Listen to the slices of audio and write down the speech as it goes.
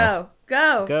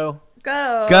Go.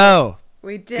 Go.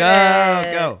 We did Go.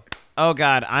 it. Go. Oh,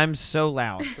 God. I'm so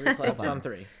loud. 3 claps on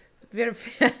 3.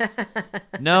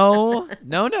 No.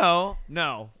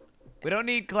 We don't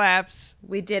need claps.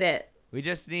 We did it. We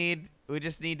just need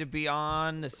to be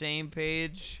on the same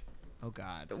page. Oh,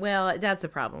 God. Well, that's a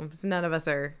problem. 'Cause none of us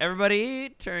are. Everybody,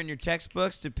 turn your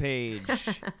textbooks to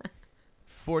page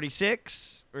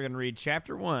 46. We're going to read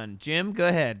chapter 1. Jim, go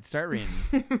ahead. Start reading.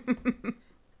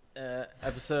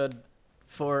 Episode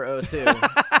 402.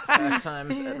 Fast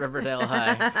Times at Riverdale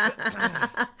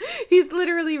High. He's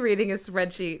literally reading a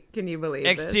spreadsheet. Can you believe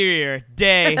Exterior,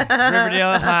 day,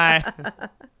 Riverdale High.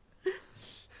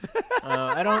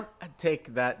 I don't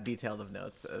take that detailed of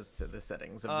notes as to the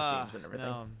settings of the scenes and everything.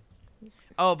 No.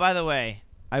 Oh, by the way,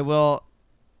 I will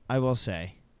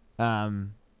say,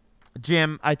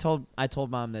 Jim, I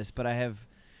told Mom this, but I have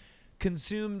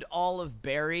consumed all of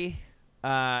Barry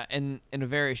in a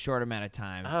very short amount of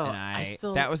time. Oh,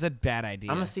 and that was a bad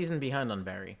idea. I'm a season behind on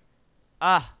Barry.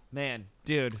 Ah, man,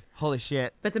 dude, holy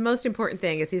shit. But the most important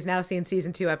thing is he's now seen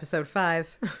season 2, episode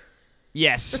 5.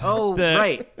 Yes. Oh,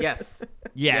 right.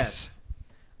 Yes.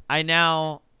 I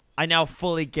now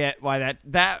fully get why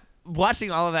that watching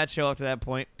all of that show up to that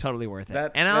point, totally worth it.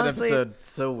 That honestly, episode's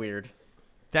so weird.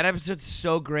 That episode's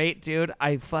so great, dude.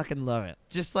 I fucking love it.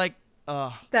 Just like,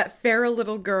 that feral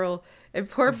little girl and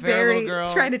poor Barry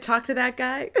trying to talk to that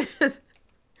guy.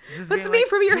 What's me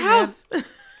from your house?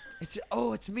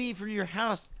 It's me from your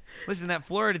house. Listen, that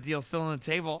Florida deal's still on the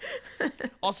table.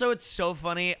 Also, it's so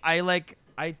funny. I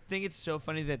think it's so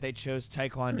funny that they chose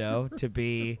Taekwondo to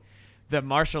be the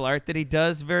martial art that he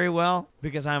does very well,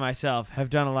 because I myself have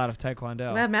done a lot of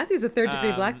Taekwondo. Well, Matthew's a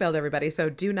 3rd-degree black belt, everybody, so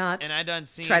do not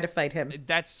try to fight him.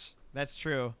 That's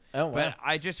true. Oh, wow. But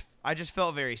I just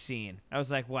felt very seen. I was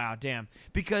like, wow, damn.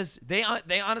 Because they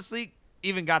honestly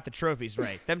even got the trophies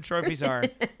right. Them trophies are,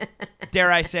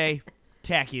 dare I say,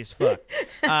 tacky as fuck.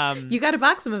 You got a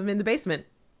box of them in the basement.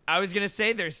 I was going to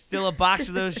say there's still a box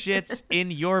of those shits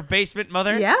in your basement,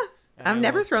 Mother. Yeah. I've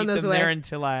never thrown those away. There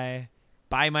until I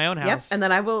buy my own house. Yep, and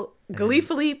then I will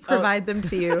gleefully provide them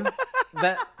to you.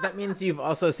 That means you've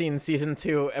also seen season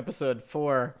 2, episode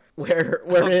 4,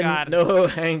 wherein NoHo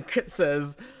Hank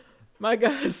says, "My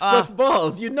guys suck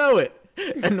balls, you know it."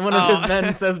 And one of his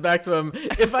men says back to him,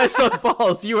 "If I suck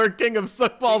balls, you are king of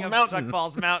Suck Balls Mountain." Suck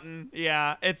Balls Mountain.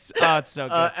 Yeah, it's so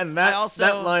good. And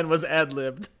that line was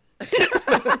ad-libbed.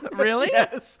 Really?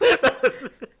 Yes.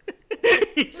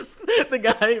 The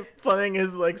guy playing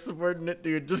his subordinate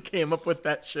dude just came up with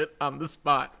that shit on the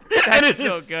spot. That's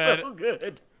so good. So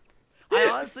good. I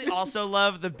honestly also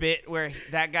love the bit where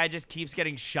that guy just keeps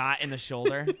getting shot in the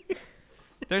shoulder.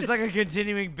 There's a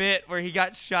continuing bit where he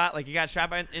got shot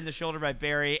in the shoulder by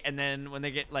Barry, and then when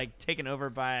they get taken over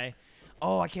by,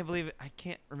 I can't believe it. I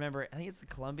can't remember. I think it's the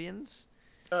Colombians.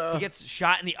 He gets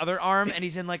shot in the other arm, and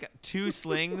he's in 2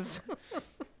 slings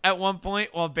at one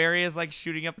point while Barry is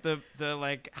shooting up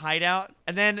the hideout.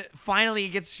 And then finally he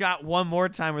gets shot one more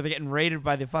time where they're getting raided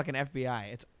by the fucking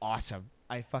FBI. It's awesome.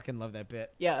 I fucking love that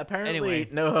bit. Yeah, apparently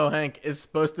NoHo Hank is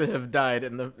supposed to have died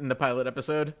in the pilot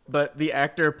episode, but the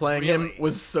actor playing him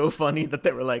was so funny that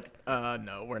they were like,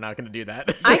 no, we're not going to do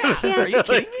that. Are you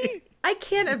kidding me? I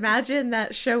can't imagine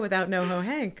that show without NoHo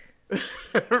Hank.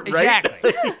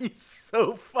 Exactly. He's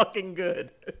so fucking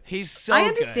good. He's so I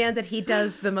understand that he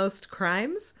does the most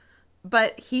crimes,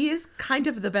 but he is kind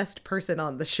of the best person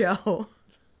on the show.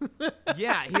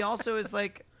 Yeah, he also is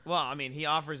he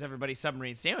offers everybody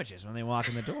submarine sandwiches when they walk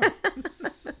in the door.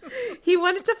 He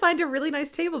wanted to find a really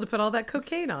nice table to put all that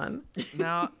cocaine on.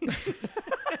 Now,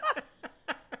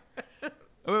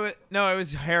 no, it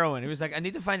was heroin. He was like, I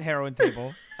need to find heroin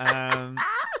table.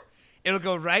 It'll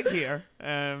go right here.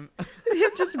 Him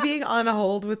just being on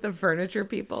hold with the furniture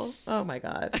people. Oh my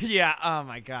God. Yeah. Oh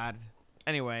my God.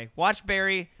 Anyway, watch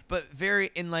Barry, but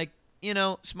very in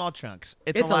small chunks.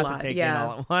 It's a lot to take in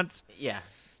all at once. Yeah.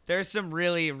 There's some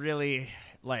really, really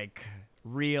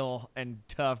real and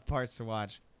tough parts to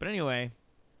watch. But anyway.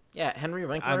 Yeah, Henry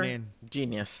Winkler,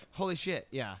 genius. Holy shit,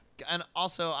 yeah. And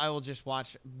also, I will just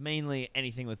watch mainly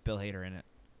anything with Bill Hader in it.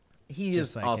 He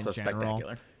is also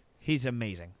spectacular. He's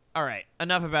amazing. All right,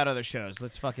 enough about other shows.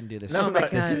 Let's fucking do this. Enough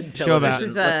about God.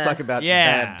 television. Let's talk about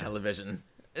bad television.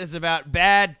 This is about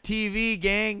bad TV,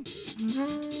 gang.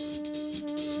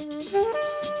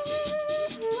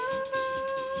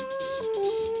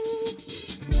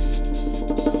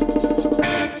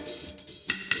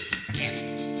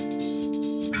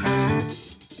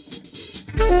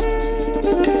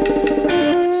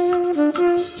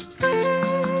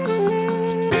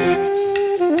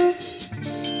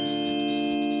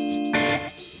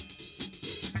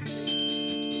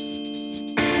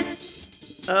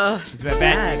 He's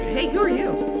back. Hey, who are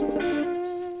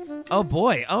you? Oh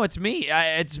boy. Oh, it's me.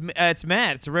 It's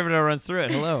Matt. It's a Riverdale Runs Through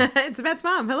It. Hello. It's Matt's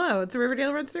mom. Hello. It's a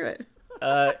Riverdale Runs Through It.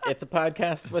 It's a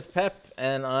podcast with Pep,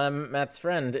 and I'm Matt's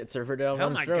friend. It's a Riverdale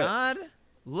Runs Through It. Oh my God.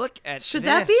 Look at Should this.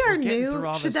 that be our We're getting new? through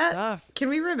all Should this that? stuff. Can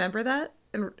we remember that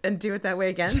and do it that way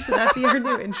again? Should that be our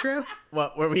new intro?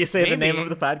 What? Where we say the name Maybe. of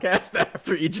the podcast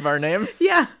after each of our names?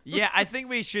 Yeah. Yeah, I think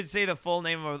we should say the full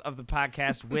name of the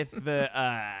podcast with the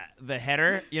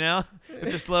header,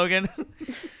 with the slogan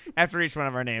after each one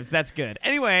of our names. That's good.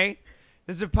 Anyway,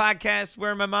 this is a podcast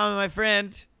where my mom and my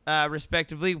friend,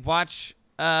 respectively, watch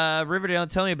Riverdale and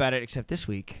tell me about it. Except this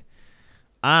week,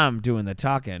 I'm doing the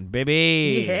talking,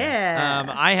 baby. Yeah.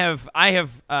 I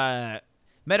have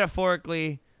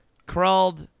metaphorically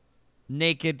crawled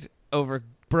naked over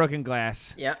broken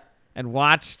glass. Yeah. And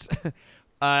watched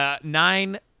 10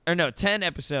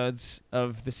 episodes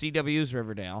of the CW's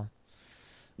Riverdale.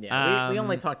 Yeah, we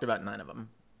only talked about 9 of them.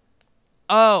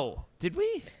 Oh, did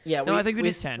we? Yeah, no, I think we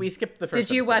did 10. We skipped the first. Did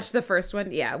you episode. watch the first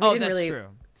one? Yeah, we didn't that's really. true.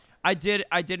 I did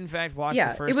in fact watch Yeah,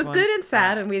 the first one. it was good and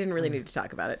sad, and we didn't really need to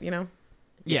talk about it.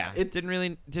 Yeah, it's- didn't really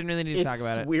need to talk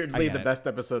about it. It's weirdly I the get it. best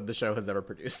episode the show has ever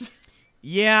produced.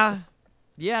 Yeah,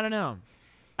 I don't know.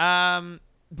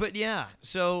 But yeah,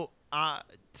 so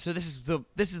this is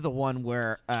the one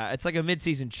where it's like a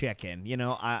mid-season check-in.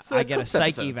 I get a Clips psych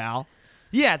episode. eval.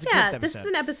 Yeah, it's a Yeah, Clips episode. this is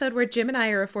an episode where Jim and I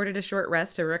are afforded a short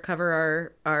rest to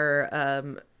recover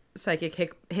our psychic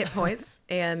hit points,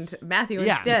 and Matthew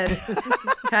Yeah. instead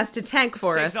has to tank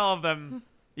for Takes us. all of them.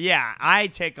 Yeah, I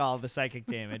take all of the psychic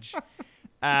damage,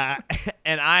 and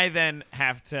I then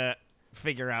have to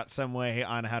figure out some way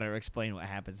on how to explain what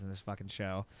happens in this fucking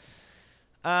show.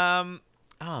 Oh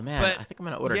man, But, I think I'm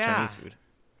gonna order yeah. Chinese food.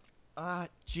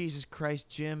 Jesus Christ,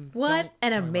 Jim! What don't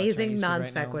an talk about amazing Chinese food non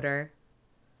right now. sequitur.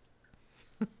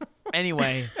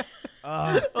 Anyway,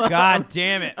 God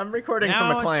damn it! I'm recording now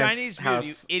from a client's Chinese food,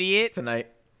 house you idiot. tonight.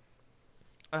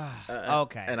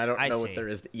 Okay, And I don't know see. what there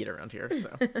is to eat around here, so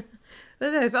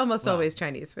There's almost Well, always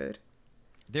Chinese food.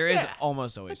 There is Yeah.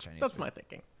 almost always Chinese that's food. my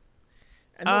thinking.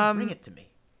 And they'll bring it to me.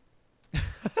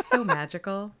 So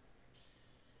magical.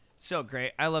 So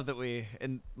great. I love that we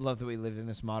live in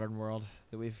this modern world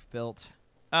that we've built.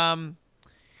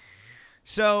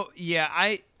 So yeah,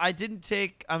 I didn't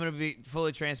take. I'm gonna be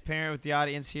fully transparent with the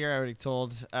audience here. I already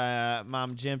told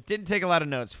Mom Jim didn't take a lot of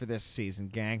notes for this season,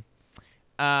 gang.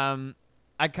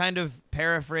 I kind of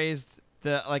paraphrased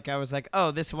I was like,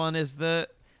 oh, this one is I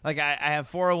have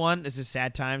 401. This is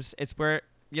Sad Times. It's where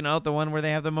the one where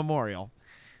they have the memorial,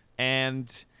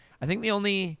 and I think the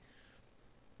only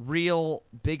real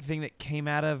big thing that came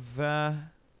out of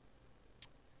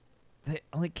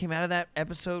that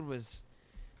episode was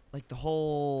like the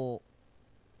whole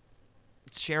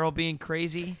Cheryl being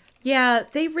crazy. Yeah,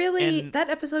 they really And- that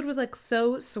episode was like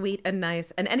so sweet and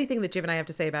nice, and anything that Jim and I have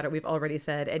to say about it we've already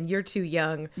said, and you're too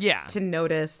young Yeah. to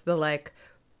notice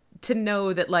to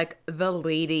know that like the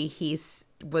lady he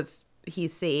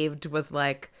saved was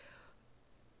like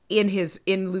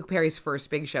in Luke Perry's first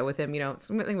big show with him,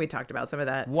 something we talked about some of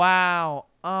that. Wow.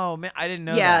 Oh man, I didn't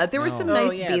know. Yeah, that. there were No. some Oh,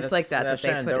 nice yeah, beats like that that's, they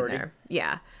Shannon put Doherty. in there.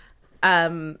 Yeah.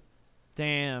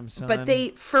 Damn, son. But they,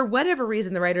 for whatever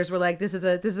reason, the writers were like, "This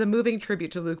is a moving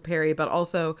tribute to Luke Perry, but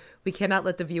also we cannot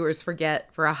let the viewers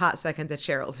forget for a hot second that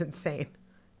Cheryl's insane."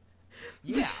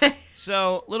 Yeah.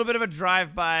 So a little bit of a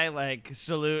drive-by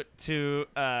salute to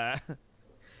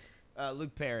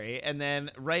Luke Perry, and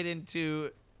then right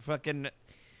into fucking.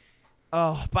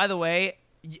 Oh, by the way,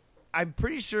 I'm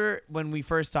pretty sure when we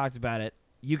first talked about it,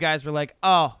 you guys were like,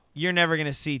 "Oh, you're never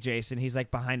gonna see Jason. He's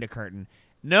like behind a curtain."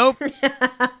 Nope.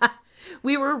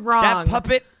 We were wrong. That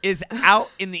puppet is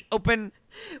out in the open.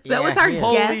 That was our he is.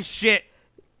 Holy guess. shit.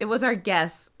 It was our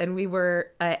guess, and we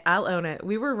were. I'll own it.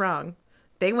 We were wrong.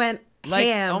 They went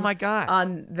ham. Oh my God.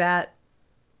 On that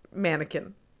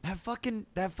mannequin. That fucking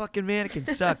mannequin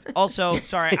sucked. Also,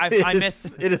 sorry, I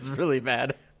It is really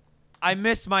bad. I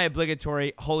missed my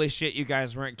obligatory holy shit, you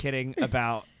guys weren't kidding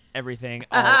about everything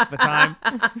all the time.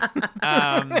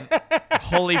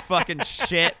 Holy fucking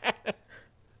shit.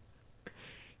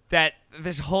 That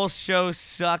this whole show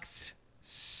sucks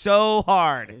so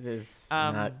hard. It is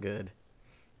Um, not good.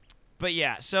 But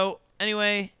yeah, so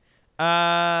anyway,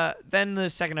 then the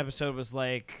second episode was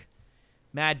like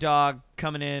Mad Dog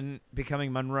coming in,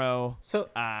 becoming Monroe. So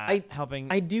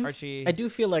helping I do Archie. I do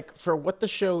feel like for what the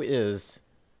show is,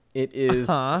 it is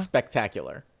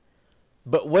spectacular.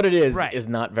 But what it is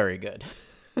not very good.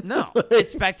 No,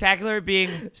 it's spectacular at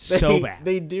being so bad.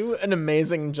 They do an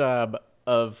amazing job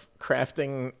of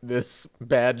crafting this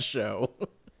bad show.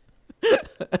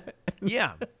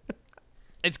 Yeah,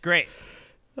 it's great.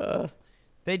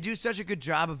 They do such a good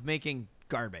job of making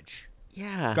garbage.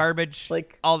 Yeah. Garbage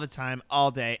Like all the time,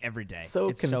 all day, every day. so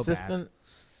it's consistent. So bad.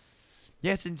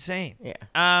 Yeah, it's insane.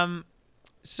 Yeah.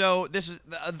 So this was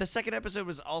the second episode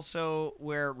was also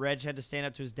where Reg had to stand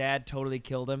up to his dad. Totally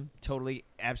killed him. Totally,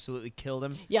 absolutely killed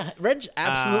him. Yeah, Reg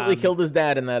absolutely killed his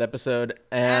dad in that episode,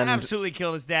 and absolutely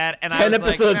killed his dad. And 10 I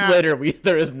was episodes like, later,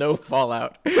 there is no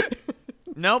fallout.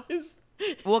 Nope.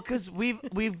 Well, because we've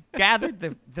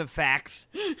gathered the facts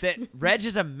that Reg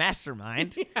is a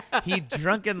mastermind. Yeah. He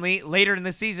drunkenly later in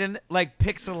the season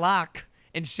picks a lock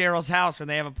in Cheryl's house when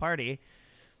they have a party,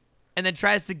 and then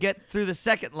tries to get through the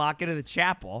second lock into the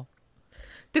chapel.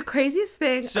 The craziest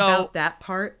thing about that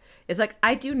part is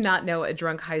I do not know a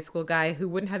drunk high school guy who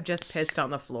wouldn't have just pissed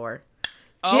on the floor.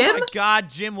 Jim? Oh my God,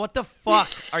 Jim, what the fuck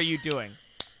are you doing?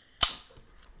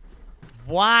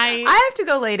 Why? I have to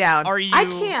go lay down. Are you? I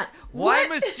can't. Why What?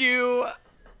 must you?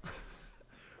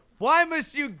 Why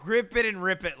must you grip it and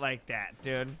rip it like that,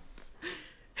 dude? It's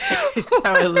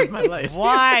how I live my life.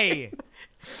 Why?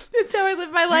 That's how I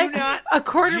live my life. A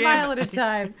quarter Jim. mile at a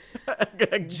time.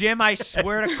 Jim, I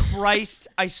swear to Christ.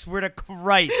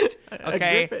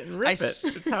 Okay, grip it and rip it.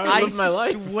 It's how I live my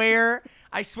life.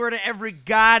 I swear to every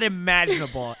god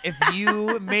imaginable, if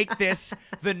you make this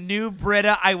the new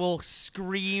Brita, I will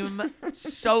scream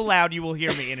so loud you will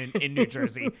hear me in New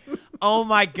Jersey. Oh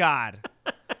my God.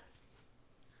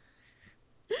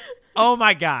 Oh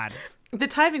my God. The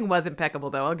timing was impeccable,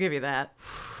 though. I'll give you that.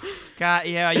 God,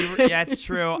 yeah, it's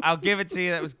true. I'll give it to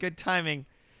you. That was good timing.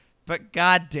 But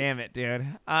God damn it, dude.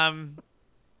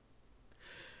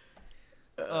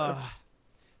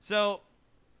 So,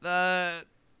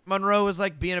 Monroe was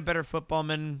being a better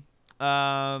footballman.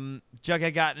 Jughead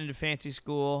had gotten into fancy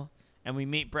school, and we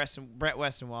meet Brett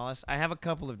Weston Wallace. I have a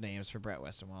couple of names for Brett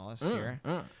Weston Wallace here.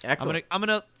 Excellent. I'm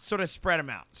gonna sort of spread them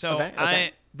out. So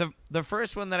Okay. The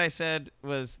first one that I said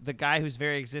was the guy whose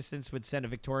very existence would send a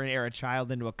Victorian era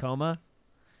child into a coma.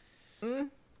 Okay.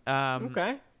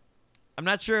 I'm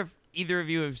not sure if either of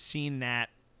you have seen that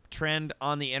trend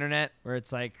on the internet where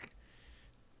it's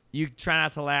you try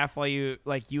not to laugh while you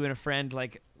and a friend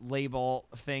label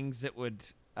things that would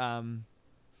send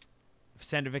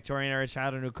a Victorian era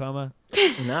child into a coma.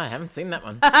 No, I haven't seen that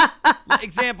one.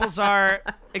 Examples are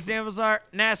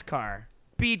NASCAR,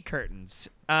 bead curtains.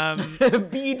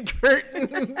 Bead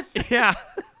curtains. Yeah.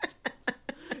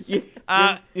 You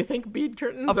think bead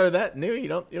curtains are that new? You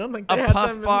don't think they a had puff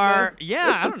them bar?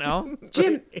 Yeah, I don't know.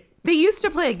 Jim, they used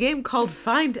to play a game called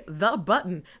Find the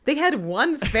Button. They had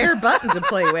one spare button to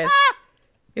play with.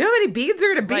 You know how many beads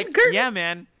are in a bead curtain? Yeah,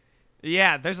 man.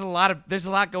 Yeah, there's a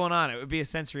lot going on. It would be a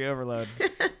sensory overload.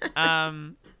 I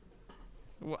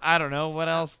don't know what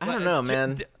else. I don't know,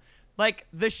 man.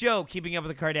 The show Keeping Up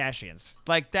with the Kardashians,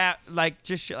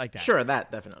 just shit like that. Sure,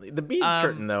 that definitely. The bead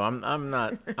curtain, though, I'm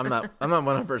not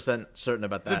 100% certain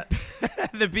about that.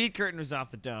 The bead curtain was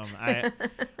off the dome.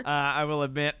 I will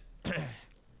admit.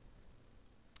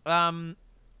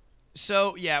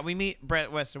 So yeah, we meet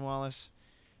Brett Weston Wallace,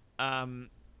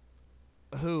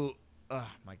 who. Oh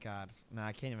my God! No,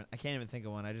 I can't even think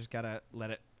of one. I just gotta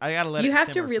let it. I gotta let it. You have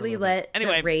to simmer for a really little let bit.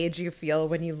 Anyway, the rage you feel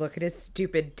when you look at his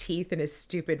stupid teeth and his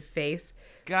stupid face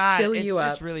God, fill it's you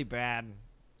just up. really bad.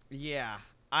 Yeah,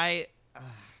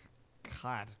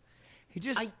 God, he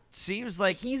just seems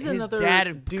like he's his another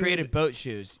dad dude. Created boat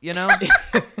shoes. You know,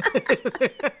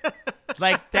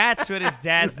 that's what his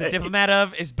dad's the diplomat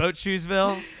of is boat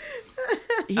shoesville.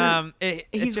 He's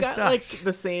got sucks.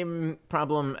 the same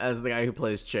problem as the guy who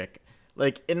plays Chick.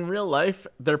 In real life,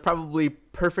 they're probably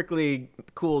perfectly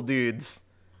cool dudes.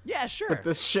 Yeah, sure. But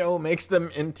this show makes them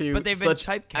into But they've been such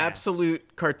typecast.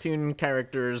 absolute cartoon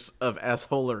characters of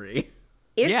assholery.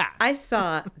 If I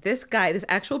saw this guy, this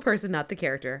actual person, not the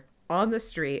character, on the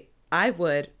street, I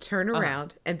would turn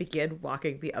around and begin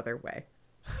walking the other way.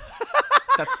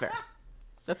 That's fair.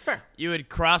 That's fair. You would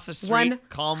cross the street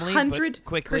calmly, but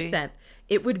quickly. 100%.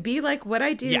 It would be like what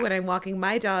I do Yeah. when I'm walking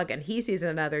my dog and he sees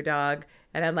another dog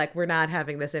and I'm like, we're not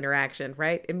having this interaction,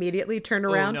 right? Immediately turn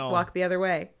around, no. walk the other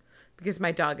way because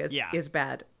my dog is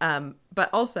bad. But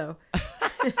also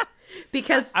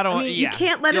because you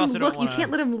can't let him look. You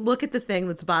can't let him look at the thing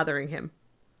that's bothering him.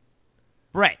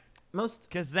 Right.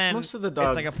 Because then most of the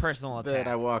dogs it's like a personal attack. that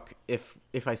I walk, if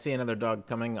I see another dog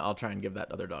coming, I'll try and give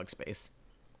that other dog space.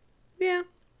 Yeah.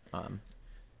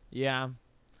 Yeah.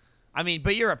 I mean,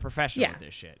 but you're a professional with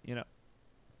this shit, you know.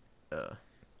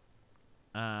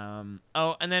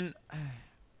 Oh, and then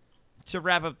to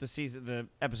wrap up the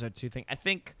episode 2 thing, I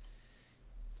think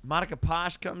Monica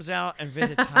Posh comes out and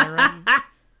visits Hiram.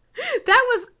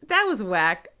 That was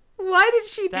whack. Why did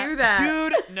she do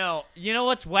that? Dude, no. You know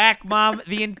what's whack, Mom?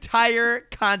 The entire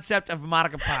concept of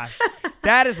Monica Posh.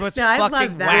 That is what's I fucking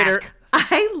love that. whack.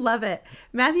 I love it.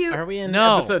 Matthew. Are we in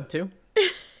No. episode 2?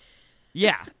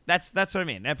 Yeah, that's what I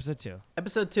mean. Episode 2.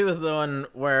 Episode 2 is the one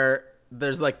where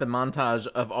there's like the montage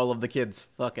of all of the kids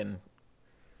fucking.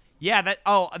 Yeah,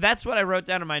 that's what I wrote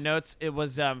down in my notes. It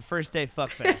was first day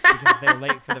fuckfest because they're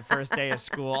late for the first day of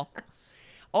school.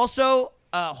 Also,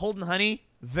 Holden Honey,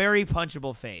 very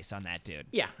punchable face on that dude.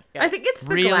 Yeah. I think it's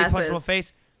the really glasses. punchable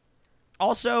face.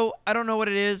 Also, I don't know what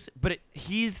it is, but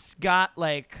he's got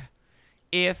like,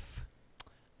 if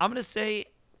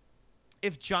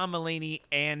John Mulaney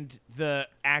and the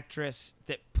actress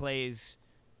that plays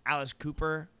Alice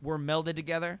Cooper were melded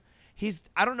together,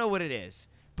 I don't know what it is,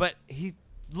 but he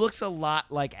looks a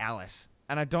lot like Alice,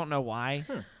 and I don't know why.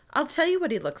 I'll tell you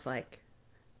what he looks like.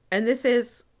 And this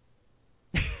is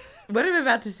what I'm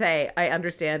about to say, I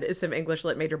understand, is some English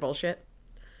lit major bullshit.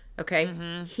 Okay?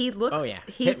 Mm-hmm. He looks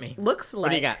He Hit me. Looks like What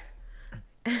do you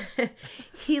got?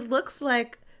 he looks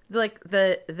like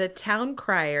the town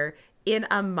crier in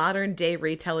a modern day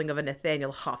retelling of a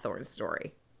Nathaniel Hawthorne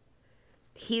story.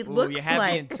 He looks you have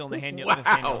like me until Nathaniel Wow.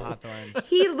 Hawthorne's.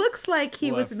 he looks like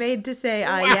he was made to say,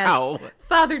 Wow. yes,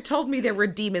 Father told me there were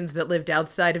demons that lived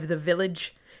outside of the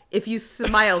village. If you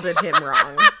smiled at him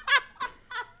wrong.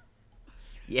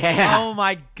 Yeah. Oh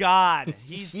my God,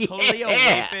 he's totally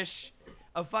Yeah.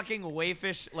 a fucking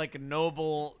waifish, like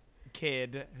noble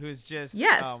kid who's just.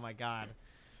 Yes. Oh my God.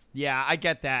 Yeah, I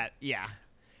get that. Yeah,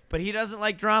 but he doesn't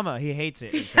like drama. He hates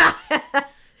it. in fact.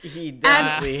 He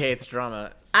definitely hates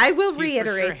drama. I will He for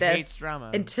reiterate sure hates this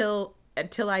drama. until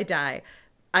I die.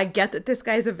 I get that this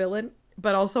guy's a villain,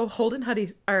 but also Holden Honey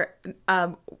or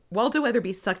Waldo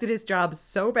Weatherby sucked at his job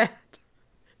so bad.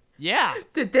 Yeah.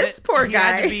 Did this poor he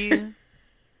guy? He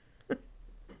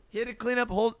had to clean up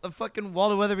fucking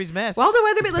Waldo Weatherby's mess. Waldo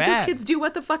Weatherby It's let bad. those kids do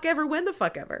what the fuck ever, when the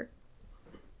fuck ever.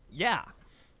 Yeah.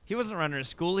 He wasn't running a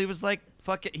school. He was like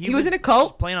fucking. He was in a cult?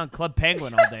 just playing on Club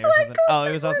Penguin all day or something. Oh,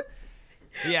 he was also.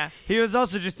 Yeah, he was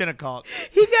also just in a cult.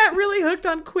 He got really hooked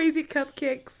on Quazy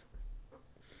cupcakes.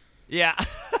 Yeah.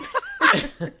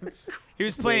 He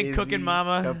was playing Crazy Cookin'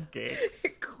 Mama. Cupcakes.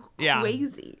 Yeah.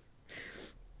 Quazy.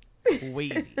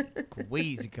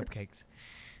 Crazy cupcakes.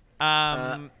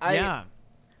 Yeah.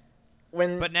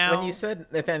 But now- when you said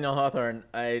Nathaniel Hawthorne,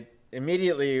 I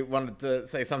immediately wanted to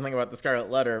say something about the Scarlet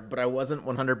Letter, but I wasn't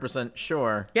 100%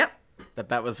 sure Yep.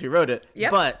 that was who wrote it.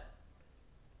 Yep. But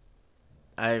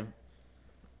I'm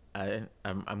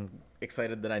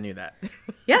excited that I knew that.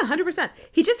 Yeah, 100%.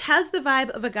 He just has the vibe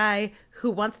of a guy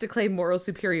who wants to claim moral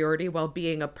superiority while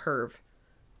being a perv.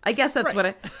 I guess that's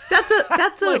Right.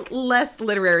 that's a less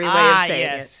literary way of saying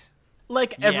yes.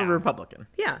 Like every Yeah. Republican.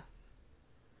 it. Yeah.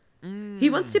 He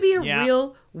wants to be a yeah.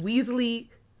 real Weasley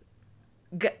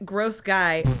gross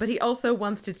guy, but he also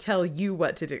wants to tell you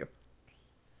what to do.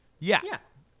 Yeah. Yeah.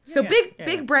 So Yeah, big yeah.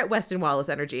 big Brett Weston Wallace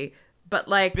energy, but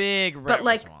like Big but Brett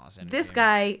like Weston Wallace this energy.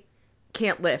 guy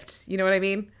can't lift, you know what I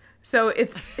mean? So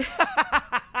it's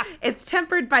it's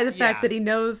tempered by the fact Yeah. that he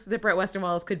knows that Brett Weston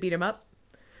Wallace could beat him up.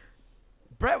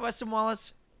 Brett Weston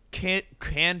Wallace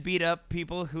can beat up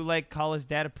people who like call his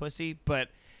dad a pussy, but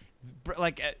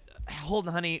like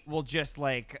Holden Honey will just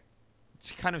like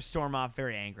kind of storm off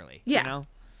very angrily. Yeah. You know?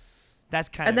 That's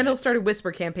kind And of then it. he'll start a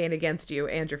whisper campaign against you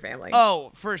and your family.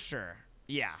 Oh, for sure.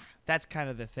 Yeah. That's kind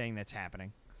of the thing that's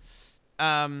happening.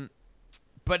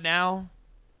 But now,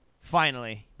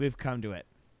 finally, we've come to it,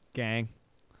 gang.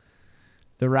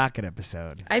 The Rocket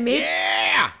episode. I made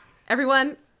Yeah!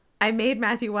 everyone. I made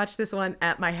Matthew watch this one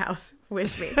at my house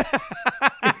with me.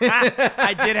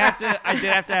 I did have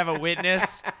to have a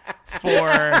witness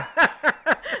for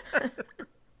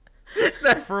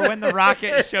when the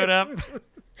rocket showed up.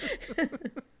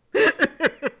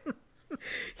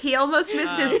 He almost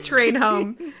missed his train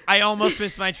home. I almost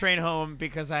missed my train home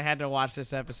because I had to watch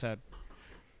this episode.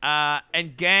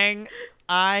 And gang,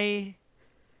 I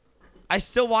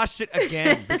still watched it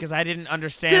again because I didn't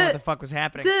understand what the fuck was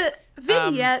happening. The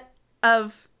vignette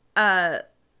of Edgar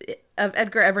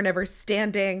Evernever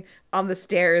standing on the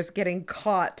stairs getting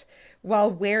caught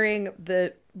while wearing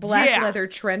the black leather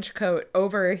trench coat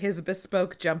over his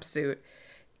bespoke jumpsuit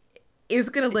is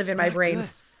going to live in my brain good.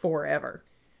 forever.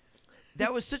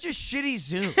 That was such a shitty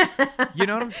zoom. You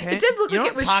know what I'm saying? It does look you know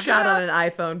like what it was I'm talking shot about? on an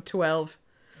iPhone 12.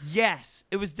 Yes,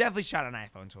 it was definitely shot on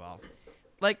iPhone 12.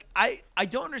 Like I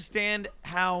don't understand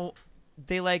how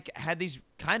they like had these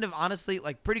kind of honestly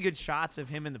like pretty good shots of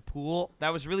him in the pool.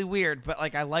 That was really weird, but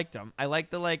like I liked them. I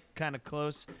liked the like kind of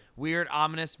close, weird,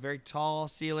 ominous, very tall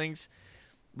ceilings.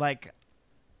 Like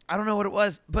I don't know what it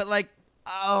was, but like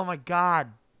oh my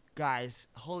god, guys,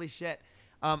 holy shit.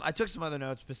 I took some other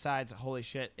notes besides holy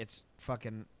shit, it's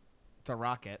fucking the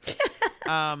rocket.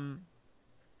 But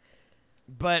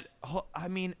I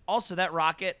mean, also that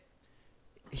rocket,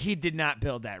 he did not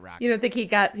build that rocket. You don't think he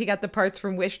got the parts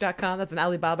from Wish.com? That's an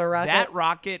Alibaba rocket. That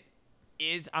rocket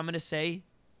is, I'm gonna say,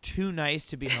 too nice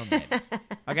to be homemade.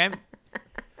 Okay.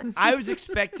 I was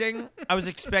expecting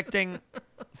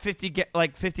 50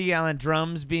 gallon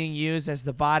drums being used as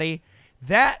the body.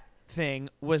 That thing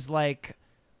was like,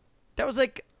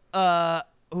 oh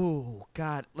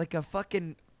god, like a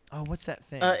fucking, oh, what's that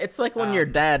thing? It's like when your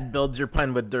dad builds your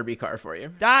Pinewood Derby car for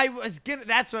you.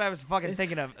 That's what I was fucking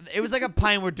thinking of. It was like a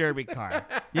Pinewood Derby car,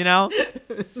 you know?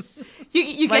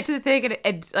 You get to the thing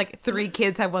and like 3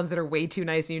 kids have ones that are way too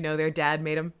nice and you know their dad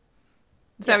made them.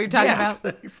 Is that what you're talking about?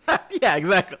 Yeah,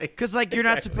 exactly. Because like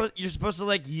you're supposed to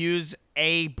like use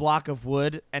a block of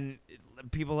wood and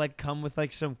people like come with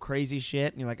like some crazy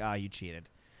shit and you're like, oh, you cheated.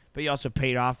 But you also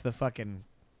paid off the fucking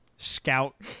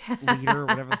scout leader or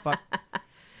whatever the fuck.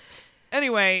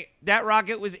 Anyway, that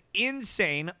rocket was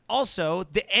insane. Also,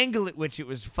 the angle at which it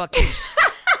was fucking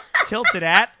tilted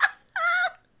at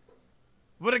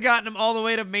would have gotten him all the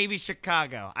way to maybe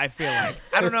Chicago, I feel like.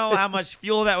 I don't know how much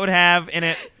fuel that would have in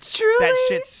it. Truly? That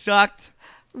shit sucked.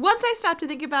 Once I stopped to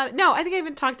think about it. No, I think I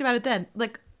even talked about it then.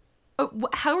 Like,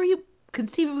 how are you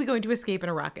conceivably going to escape in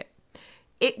a rocket?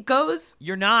 It goes...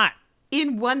 You're not.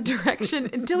 In one direction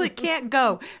until it can't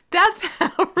go. That's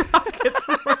how rockets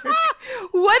work.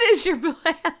 What is your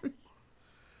plan?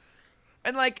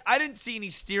 And like, I didn't see any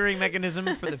steering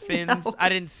mechanism for the fins. No. I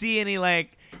didn't see any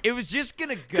like. It was just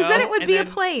gonna go. Because then it would be a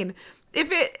plane.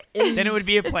 If it. Then it would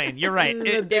be a plane. You're right.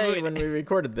 When we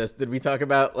recorded this, did we talk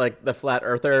about like the flat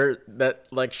earther that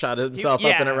like shot himself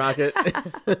up in a rocket?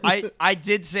 I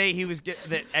did say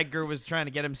that Edgar was trying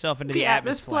to get himself into the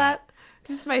atmosphere.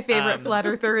 This is my favorite flat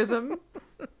eartherism.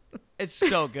 It's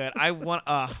so good.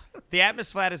 The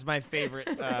atmosphere is my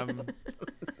favorite. No.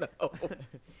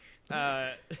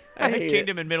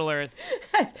 Kingdom in Middle Earth.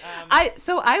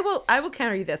 I will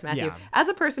counter you this, Matthew. Yeah. As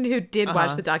a person who did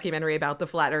watch the documentary about the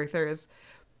flat earthers,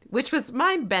 which was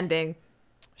mind bending.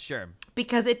 Sure.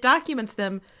 Because it documents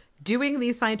them doing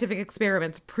these scientific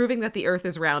experiments, proving that the Earth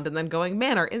is round, and then going,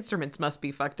 man, our instruments must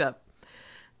be fucked up.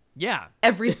 Yeah.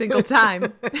 Every single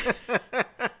time.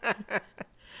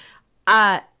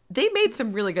 They made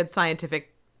some really good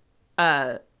scientific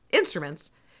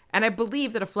instruments, and I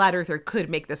believe that a flat earther could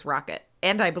make this rocket.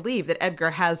 And I believe that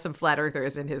Edgar has some flat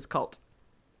earthers in his cult.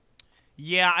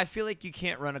 Yeah, I feel like you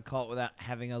can't run a cult without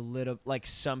having a little, like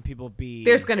some people be...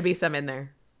 There's going to be some in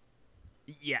there.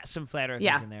 Yeah, some flat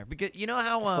earthers in there. Because you know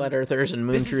how... flat earthers and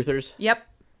moon truthers? Yep.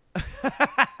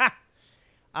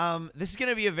 This is going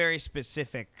to be a very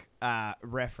specific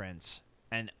reference,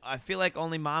 and I feel like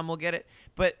only Mom will get it,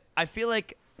 but I feel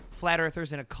like flat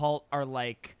earthers in a cult are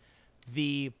like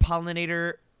the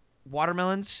pollinator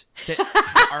watermelons that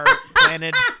are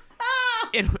planted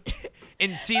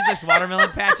in seedless watermelon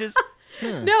patches.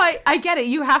 No, I get it.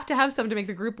 You have to have some to make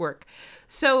the group work.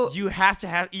 So you have to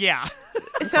have, yeah.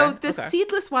 So the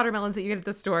seedless watermelons that you get at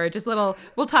the store, just little.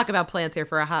 We'll talk about plants here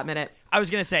for a hot minute. I was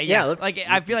gonna say, yeah. Like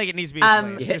I feel like it needs to be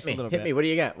explained just a little bit. Hit me. What do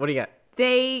you got?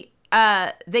 They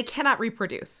cannot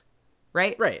reproduce,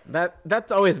 right? Right.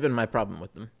 That's always been my problem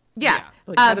with them. Yeah.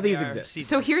 Like, how do these exist?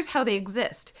 So here's how they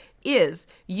exist: is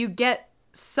you get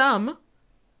some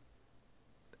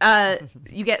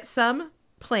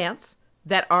plants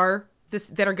that are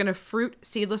going to fruit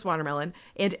seedless watermelon,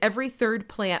 and every third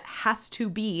plant has to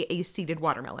be a seeded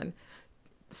watermelon,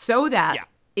 so that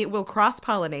it will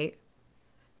cross-pollinate,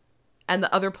 and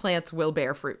the other plants will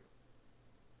bear fruit.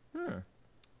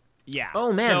 Yeah.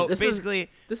 Oh man, so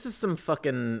this is some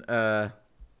fucking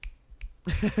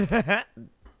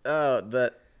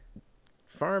that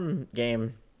farm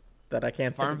game that I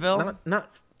can't. Farmville?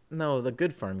 No, the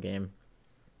good farm game.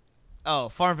 Oh,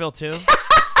 Farmville 2?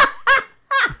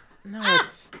 No,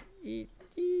 it's you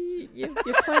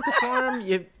plant a farm,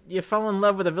 you fall in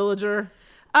love with a villager.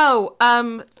 Oh,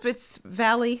 it's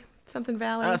Valley, something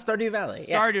Valley. Stardew Valley.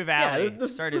 Stardew Valley. Yeah,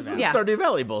 this is Yeah. Stardew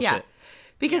Valley bullshit. Yeah.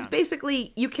 Because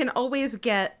basically you can always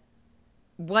get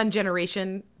one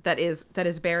generation that is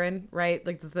barren, right?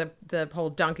 Like this the whole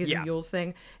donkeys and mules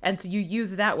thing. And so you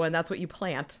use that one, that's what you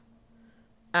plant.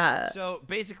 So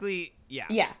basically, yeah.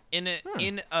 Yeah.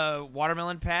 In a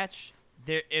watermelon patch,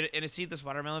 in a seedless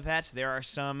watermelon patch, there are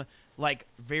some like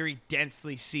very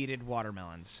densely seeded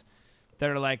watermelons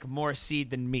that are like more seed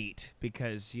than meat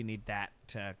because you need that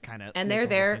to kind of and they're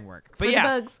there work. For the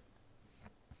bugs.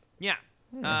 Yeah.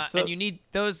 So, and you need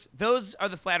those are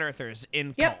the flat earthers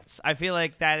in cults. I feel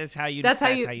like that is how you That's how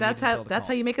you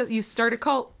make you start a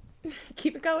cult.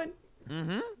 Keep it going.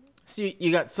 So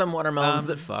you got some watermelons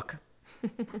that fuck.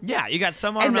 Yeah, you got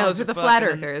some And watermelons. those are the that flat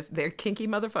fucking- earthers. They're kinky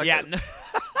motherfuckers.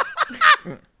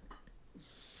 Yeah.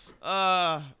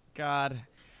 Oh God.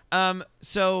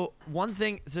 So one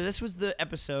thing. So this was the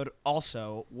episode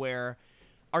also where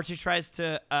Archie tries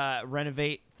to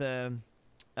renovate the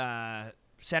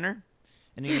center,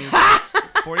 and he needs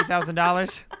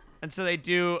 $40,000, and so they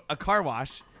do a car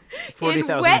wash.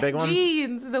 40,000 big ones.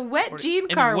 Jeans, the wet jean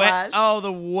And car wash. Oh,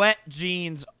 the wet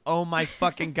jeans. Oh my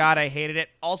fucking God, I hated it.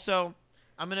 Also,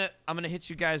 I'm gonna hit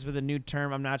you guys with a new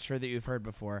term I'm not sure that you've heard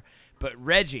before, but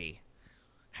Reggie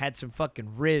had some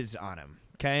fucking Riz on him.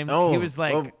 Okay, Oh, he was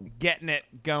like well, getting it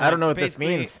going. I don't know what this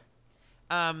Basically, means.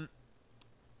 I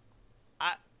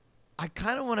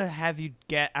kind of want to have you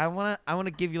get. I want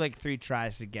to give you like 3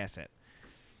 tries to guess it.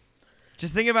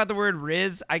 Just think about the word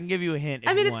Riz. I can give you a hint. If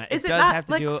I mean, you want. is it does not have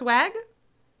to like do swag?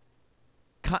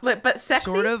 But sexy?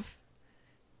 Sort of.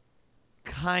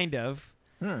 Kind of.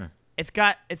 It's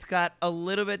got a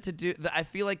little bit to do. I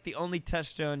feel like the only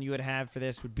touchstone you would have for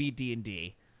this would be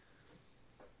D&D.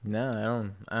 No, I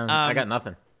don't. I got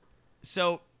nothing.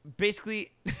 So basically,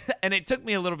 and it took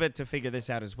me a little bit to figure this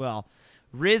out as well.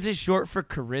 Riz is short for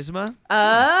charisma.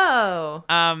 Oh.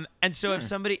 And so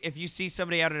if you see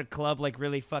somebody out at a club like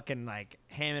really fucking like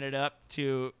hamming it up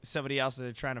to somebody else that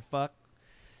they're trying to fuck,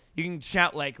 you can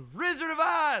shout like "Wizard of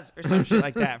Oz" or some shit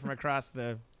like that from across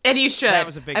the. And you should. That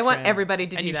was a big I want trend. everybody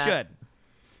to and do you that. should.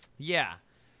 Yeah.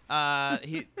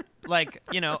 He like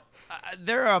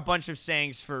there are a bunch of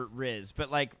sayings for Riz, but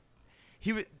like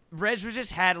Reg was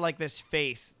just had like this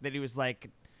face that he was like.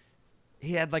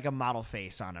 He had like a model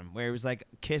face on him where he was like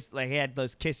he had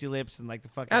those kissy lips and like the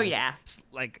fucking. Oh, yeah.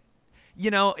 Like, he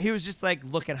was just like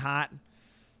looking hot.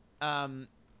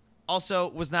 Also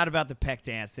was not about the peck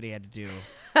dance that he had to do.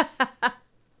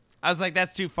 I was like,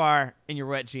 that's too far in your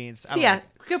wet jeans. I don't Yeah. like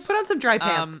it. Go put on some dry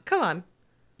pants. Come on.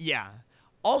 Yeah.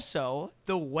 Also,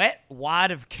 the wet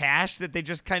wad of cash that they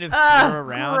just kind of throw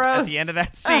around at gross. the end of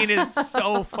that scene is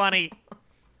so funny.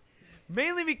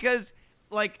 Mainly because,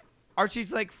 like,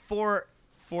 Archie's like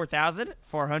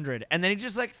 4,400, and then he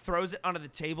just like throws it onto the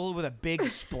table with a big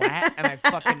splat, and I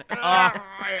fucking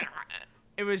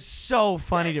it was so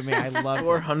funny to me. I loved it.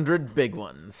 400 big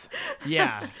ones.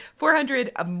 Yeah,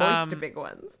 400 moist big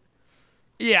ones.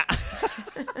 yeah.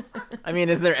 I mean,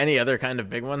 is there any other kind of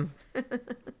big one?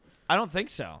 I don't think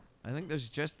so. I think there's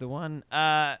just the one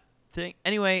thing.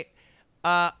 Anyway,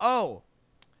 something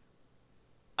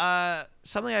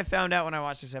I found out when I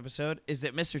watched this episode is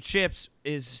that Mr. Chips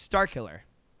is Starkiller,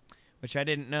 which I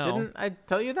didn't know. Didn't I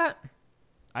tell you that?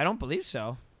 I don't believe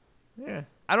so. Yeah.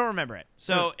 I don't remember it.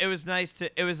 So it was nice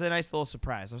it was a nice little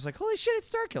surprise. I was like, holy shit, it's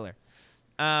Starkiller.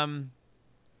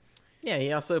 Yeah,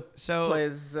 he also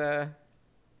plays the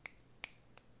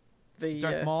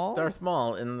Darth Maul? Darth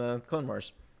Maul in the Clone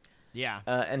Wars. Yeah.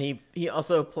 And he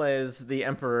also plays the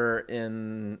Emperor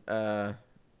in Clone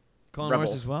Rebels.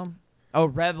 Wars as well? Oh,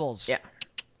 Rebels. Yeah.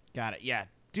 Got it. Yeah.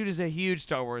 Dude is a huge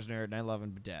Star Wars nerd, and I love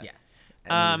him to death. Yeah.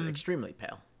 And he's extremely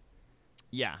pale.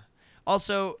 Yeah.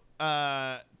 Also,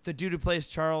 the dude who plays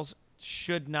Charles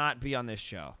should not be on this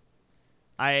show.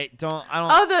 I don't.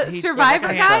 Oh, the Survivor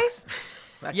that guy? sucks.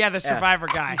 Yeah, the Survivor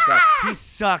guy. He sucks. He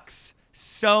sucks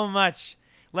so much.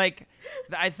 Like,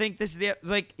 I think this is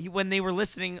when they were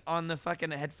listening on the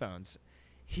fucking headphones,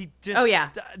 he just. Oh, yeah.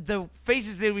 The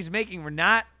faces that he was making were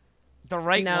not the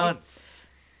right No.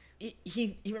 ones.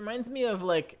 He reminds me of,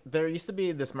 like, there used to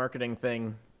be this marketing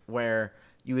thing where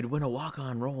you would win a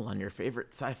walk-on role on your favorite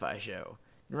sci-fi show.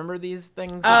 Remember these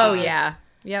things? Oh, yeah.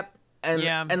 Yep.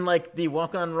 And like the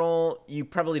walk-on role, you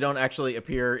probably don't actually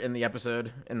appear in the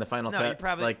episode in the final cut. You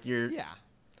probably like you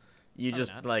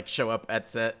just not. like show up at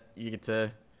set. You get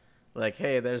to like,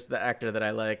 hey, there's the actor that I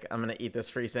like. I'm gonna eat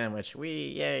this free sandwich.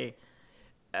 Yay!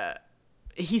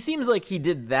 He seems like he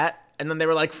did that, and then they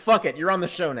were like, "Fuck it, you're on the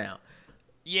show now."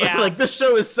 Yeah. Like this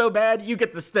show is so bad, you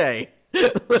get to stay. Yeah.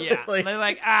 Like, They're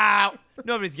like,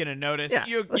 nobody's gonna notice. Yeah.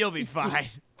 You'll be fine.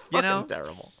 fucking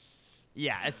terrible.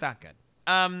 Yeah, it's not good.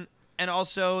 And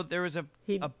also there was a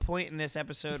point in this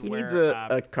episode He where needs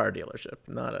a car dealership,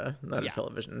 not a Yeah.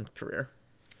 television career.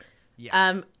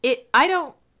 Yeah. I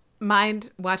don't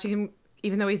mind watching him,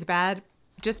 even though he's bad,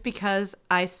 just because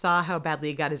I saw how badly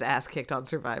he got his ass kicked on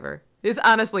Survivor. It's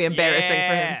honestly embarrassing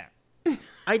for him.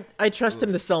 I trust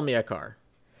him to sell me a car.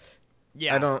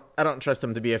 Yeah. I don't trust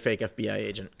him to be a fake FBI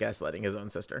agent gaslighting his own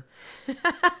sister.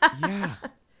 Yeah.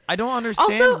 I don't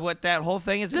understand Also, what that whole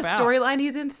thing is The about. storyline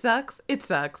he's in sucks. It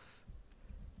sucks.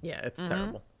 Yeah, it's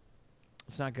terrible.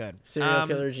 It's not good. Serial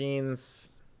killer genes.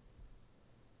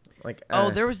 Like,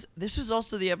 this was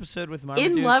also the episode with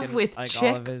Marmaduke. In Love and, with like, Chick?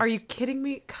 all of his... Are you kidding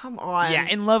me? Come on. Yeah,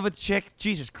 In Love with Chick.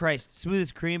 Jesus Christ. Smooth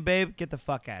as cream, babe. Get the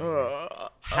fuck out of here.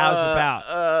 How's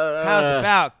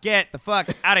about? Get the fuck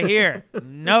out of here.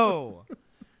 No.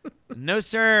 No,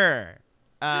 sir.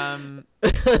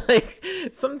 Like,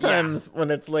 sometimes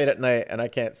when it's late at night and I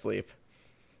can't sleep,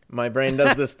 my brain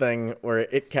does this thing where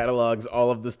it catalogs all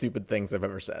of the stupid things I've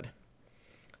ever said.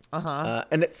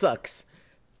 And it sucks.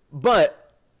 But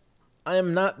I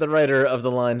am not the writer of the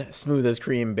line, smooth as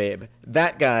cream, babe.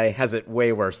 That guy has it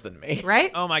way worse than me.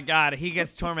 Right? Oh, my God. He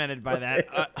gets tormented by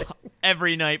that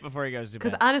every night before he goes to bed.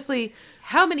 Because honestly,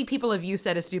 how many people have you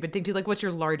said a stupid thing to? Like, what's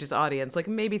your largest audience? Like,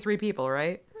 maybe 3 people,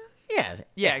 right?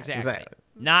 Yeah, exactly.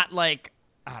 Not like,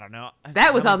 I don't know.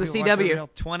 That was How on the many people watch that CW. real?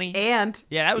 20? And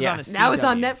Yeah, that was on the CW. now it's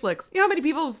on Netflix. You know how many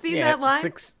people have seen that line?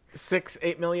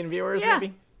 8 million viewers, Yeah.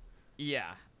 maybe?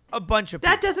 Yeah. A bunch of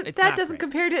people. That doesn't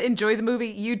compare to Enjoy the Movie.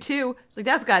 You too. Like,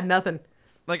 that's got nothing.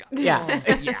 Like, Yeah.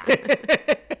 yeah.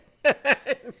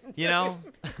 You know?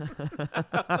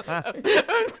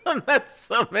 I've done that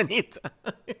so many times.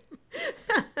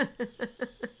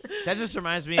 That just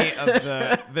reminds me of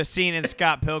the scene in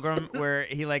Scott Pilgrim where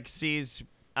he like sees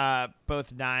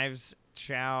both Knives,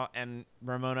 Chow, and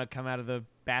Ramona come out of the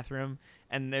bathroom,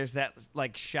 and there's that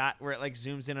like shot where it like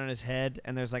zooms in on his head,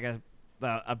 and there's like a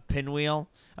pinwheel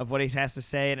of what he has to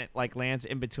say, and it like lands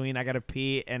in between "I gotta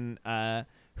pee" and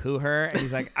 "who her," and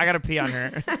he's like, "I gotta pee on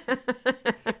her."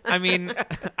 I mean,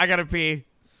 I gotta pee.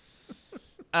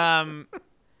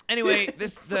 Anyway,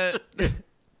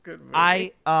 Good movie.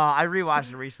 I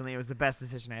rewatched it recently. It was the best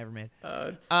decision I ever made.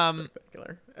 It's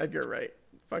spectacular. Edgar Wright,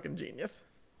 fucking genius.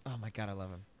 Oh my God, I love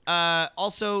him.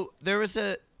 Also, there was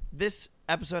this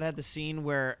episode had the scene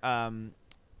where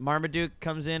Marmaduke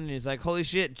comes in and he's like, "Holy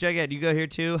shit, Jughead, you go here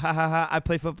too? Ha ha ha! I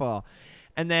play football."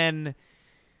 And then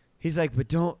he's like, "But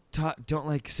don't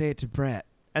like say it to Brett."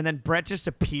 And then Brett just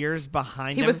appears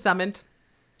behind him. He was summoned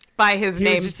by his He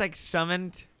name. was just like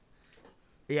summoned.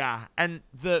 Yeah, and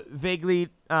the vaguely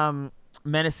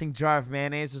menacing jar of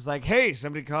mayonnaise was like, "Hey,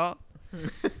 somebody call."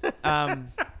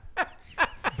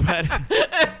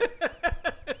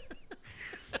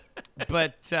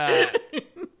 But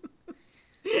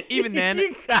even then,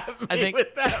 You got me I think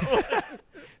with that one.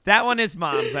 that one is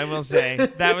Mom's. I will say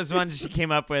that was one she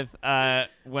came up with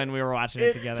when we were watching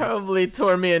it together. Probably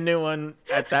tore me a new one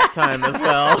at that time as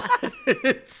well.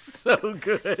 It's so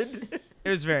good. It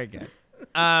was very good.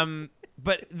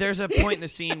 But there's a point in the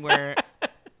scene where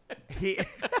he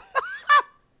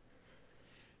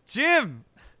Jim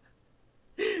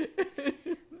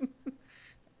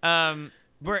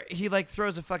where he like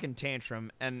throws a fucking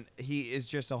tantrum and he is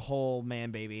just a whole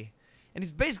man baby. And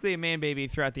he's basically a man baby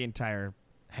throughout the entire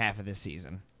half of this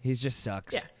season. He just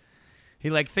sucks. Yeah. He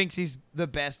like thinks he's the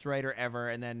best writer ever,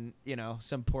 and then, you know,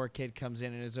 some poor kid comes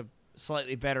in and is a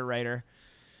slightly better writer.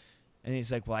 And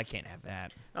he's like, "Well, I can't have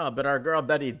that." Oh, but our girl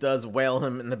Betty does whale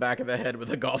him in the back of the head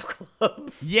with a golf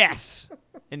club. Yes.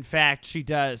 In fact, she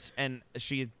does, and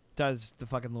she does the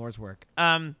fucking Lord's work.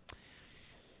 After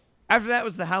that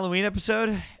was the Halloween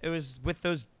episode. It was with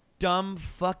those dumb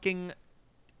fucking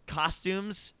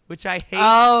costumes, which I hate.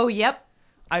 Oh, yep.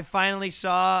 I finally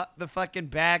saw the fucking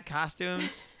bad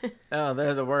costumes, Oh,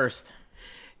 they're the worst.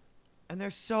 and they're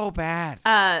so bad.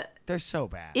 They're so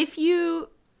bad. If you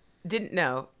didn't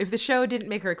know, if the show didn't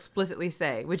make her explicitly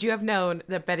say, would you have known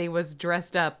that Betty was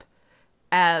dressed up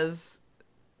as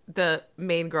the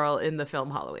main girl in the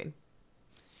film Halloween?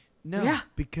 No, Yeah.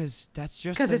 because that's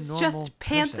just Because a it's normal just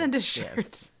pants person. and a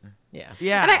shirt. Yeah.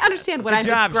 Yeah, And I understand what Good I'm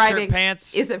job, describing shirt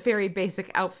pants. is a very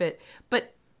basic outfit,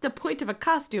 but the point of a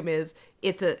costume is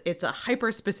it's a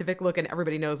hyper specific look and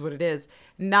everybody knows what it is,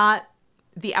 not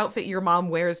the outfit your mom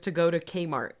wears to go to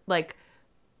Kmart. Like,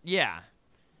 Yeah.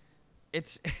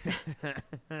 It's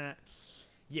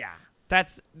yeah.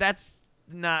 That's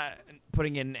not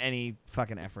putting in any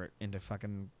fucking effort into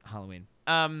fucking Halloween.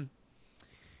 Oh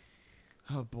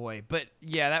boy. But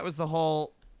yeah, that was the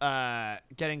whole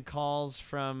getting calls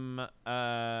from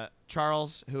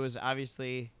Charles, who was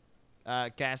obviously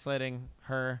gaslighting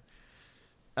her.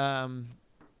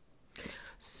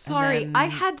 sorry, then- I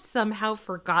had somehow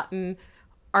forgotten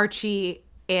Archie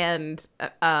and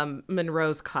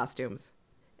Monroe's costumes.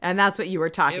 And that's what you were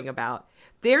talking about.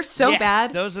 They're so Yes,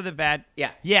 bad. Those are the bad.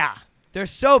 Yeah. Yeah. They're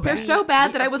so bad. They're so bad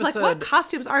The that I was like, what episode-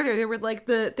 costumes are there? There were like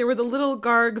there were the little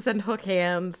Gargs and hook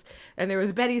hands, and there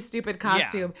was Betty's stupid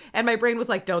costume. And my brain was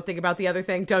like, don't think about the other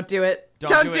thing. Don't do it.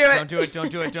 Don't do it. Don't do it.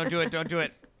 Don't do it. Don't do it. Don't do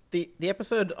it. The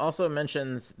episode also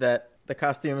mentions that the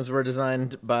costumes were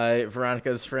designed by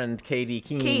Veronica's friend Katie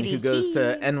Keene, Katie who goes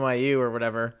to Keene. NYU or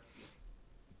whatever.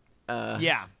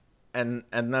 Yeah. and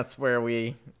that's where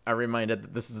we are reminded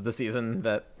that this is the season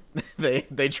that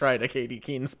they tried a Katie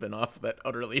Keene spinoff that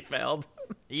utterly failed.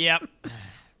 Yep.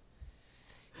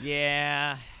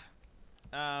 Yeah.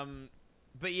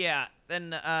 But yeah,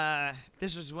 then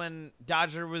this was when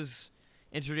Dodger was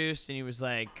introduced, and he was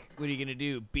like, "What are you gonna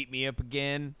do? Beat me up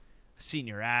again? I've seen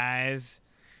your eyes."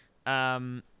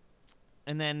 And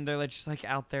then they're like just like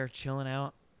out there chilling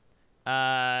out.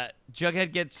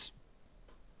 Jughead gets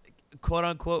quote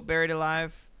unquote buried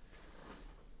alive.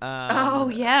 Oh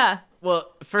yeah.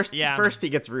 Well, first he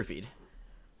gets roofied.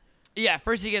 Yeah,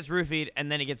 first he gets roofied,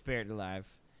 and then he gets buried alive.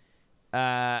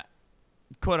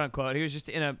 Quote unquote. He was just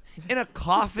in a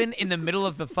coffin in the middle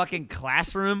of the fucking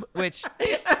classroom. Which,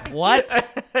 what?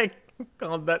 I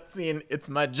called that scene "It's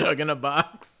My Jug in a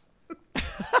Box."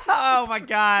 Oh my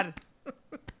god.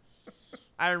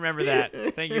 I remember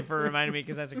that. Thank you for reminding me,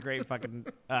 because that's a great fucking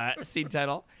scene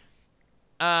title.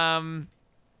 Let's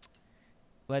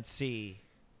see.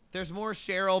 There's more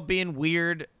Cheryl being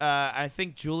weird. I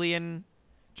think Julian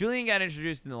got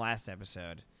introduced in the last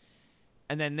episode.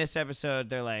 And then this episode,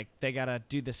 they're like, they got to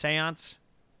do the seance.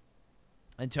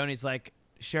 And Tony's like,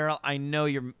 Cheryl, I know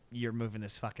you're moving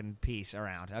this fucking piece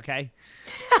around, okay?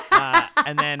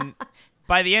 And then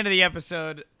by the end of the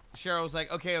episode, Cheryl was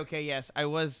like, okay, yes, I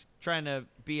was trying to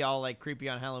be all like creepy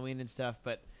on Halloween and stuff,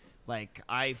 but like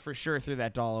I for sure threw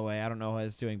that doll away. I don't know what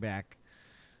it's doing back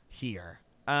here.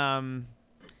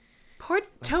 Poor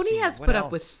Tony has put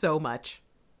up with so much.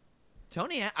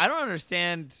 Tony, I don't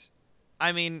understand.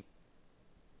 I mean,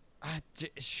 I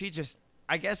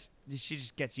guess she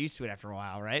just gets used to it after a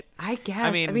while, right? I guess.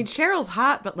 I mean, Cheryl's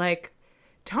hot, but like,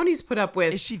 Tony's put up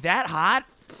with. Is she that hot?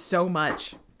 So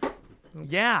much.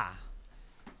 Yeah.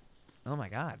 Oh my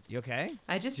God. You okay?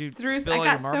 I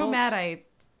got so mad I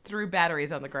threw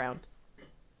batteries on the ground.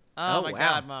 Oh my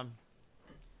God, Mom.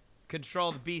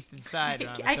 Control the beast inside,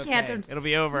 Mom. I can't. Okay. It'll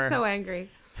be over. I'm so angry.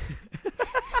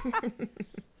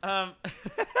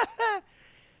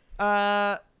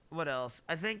 What else?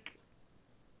 I think.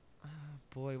 Oh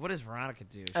boy, what does Veronica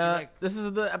do? This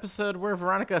is the episode where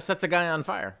Veronica sets a guy on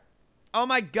fire. Oh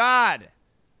my God.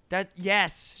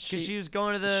 Yes, because she was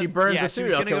going to the. She burns a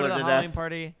serial killer to Halloween death.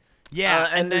 Party. Yeah,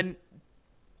 and then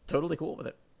totally cool with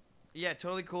it. Yeah,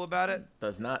 totally cool about it.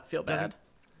 Does not feel bad.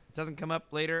 Doesn't come up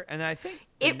later, and I think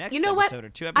the next episode what? Or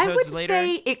 2 episodes later. I would later,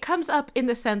 say it comes up in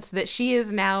the sense that she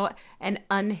is now an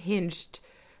unhinged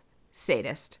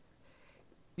sadist.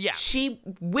 Yeah, she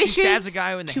wishes a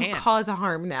guy in the hand. Cause a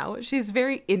harm now. She's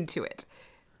very into it.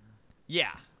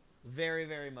 Yeah, very,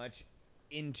 very much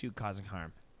into causing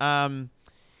harm.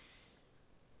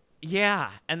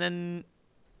 Yeah, and then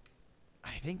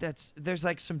I think there's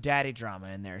like some daddy drama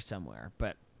in there somewhere,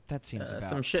 but that seems about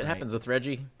some shit right. happens with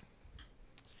Reggie.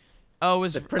 Oh,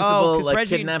 was the principal like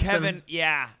Reggie kidnaps and Kevin? Him?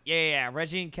 Yeah.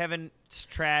 Reggie and Kevin's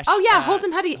trash. Oh yeah,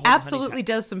 Holden Huddy absolutely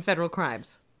does some federal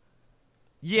crimes.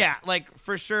 Yeah, like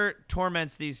for sure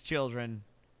torments these children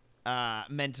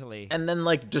mentally. And then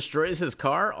like destroys his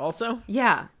car also?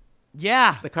 Yeah.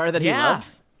 Yeah. The car that he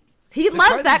loves? He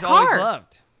loves that car. Always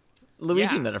loved.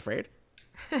 Luigi not afraid.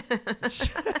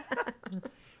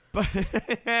 But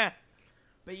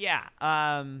yeah,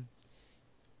 God,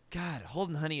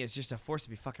 Holden Honey is just a force to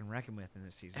be fucking reckoned with in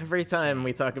this season. Every time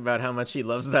we talk about how much he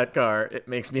loves that car, it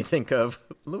makes me think of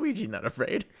Luigi not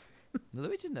afraid.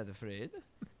 Luigi not afraid.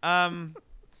 God,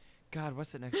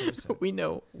 what's the next episode? We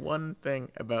know one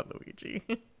thing about Luigi.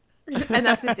 And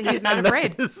that's it. He's not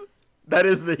afraid. That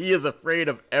is that he is afraid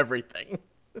of everything.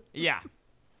 Yeah.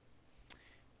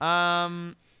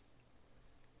 Oh,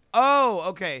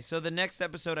 okay. So the next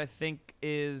episode I think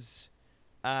is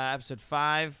episode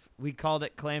 5. We called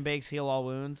it Clam Bakes Heal All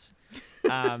Wounds.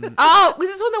 Oh, was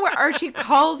this one where Archie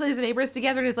calls his neighbors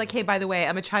together and is like, "Hey, by the way,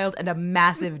 I'm a child and a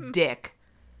massive dick."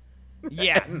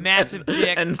 Yeah, massive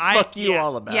dick. And fuck you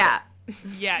all about it.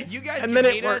 Yeah, you guys and can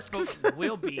then hate us, but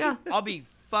we'll be. Yeah. I'll be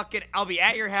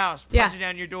at your house, punching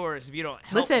down your doors if you don't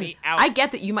help me out. I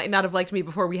get that you might not have liked me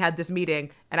before we had this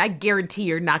meeting, and I guarantee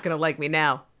you're not going to like me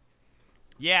now.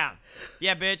 Yeah,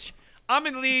 bitch. I'm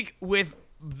in league with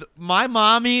my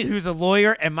mommy, who's a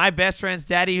lawyer, and my best friend's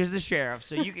daddy, who's the sheriff.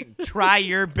 So you can try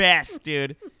your best,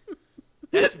 dude.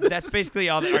 That's basically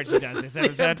all that Archie does this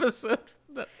episode. The episode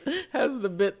that has the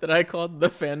bit that I called the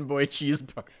fanboy cheese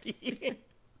party.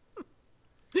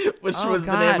 Which was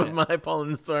the name of my Paul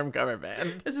and the Storm cover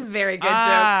band. It's a very good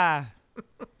joke.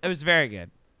 It was very good.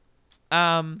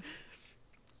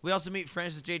 We also meet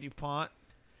Francis J. DuPont,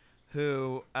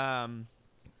 who I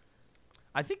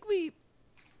think it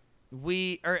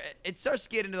starts to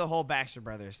get into the whole Baxter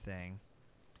Brothers thing.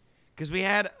 Because we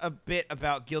had a bit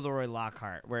about Gilderoy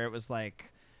Lockhart where it was like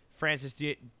Francis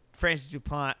Francis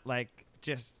DuPont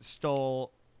just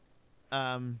stole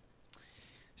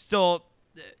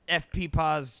F.P.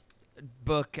 Paw's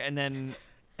book and then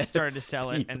started to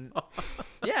sell it. And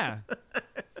yeah,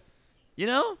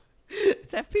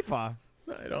 it's F.P. Paw.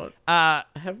 I don't.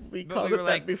 Have we but called we it were that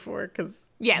like- before? Because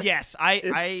Yes,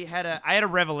 I had a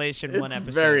revelation one it's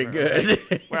episode. very where it was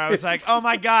good. like- where I was like, oh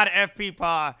my god, F.P.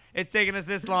 Paw, it's taken us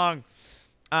this long.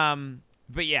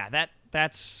 But yeah,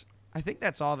 that's I think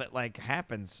that's all that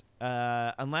happens.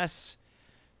 Unless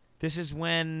this is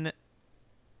when.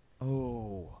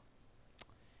 Oh.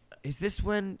 Is this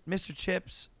when Mr.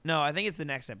 Chips? No, I think it's the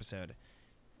next episode.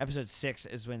 Episode 6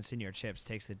 is when Senor Chips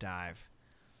takes the dive.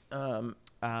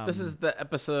 This is the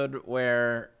episode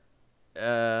where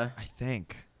I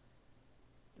think.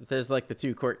 there's the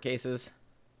 2 court cases.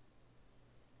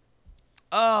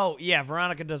 Oh yeah,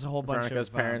 Veronica does a whole bunch Veronica's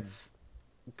of parents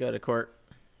go to court.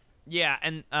 Yeah,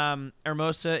 and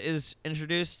Hermosa is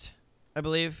introduced, I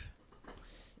believe,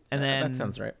 and then that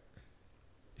sounds right.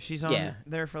 she's on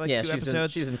there for 2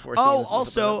 episodes. She's in 4 Oh, scenes.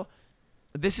 also,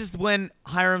 this is when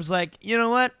Hiram's like, you know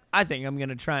what? I think I'm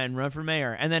gonna try and run for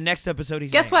mayor. And then next episode,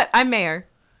 he's Guess mayor. what? I'm mayor.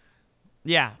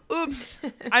 Yeah. Oops.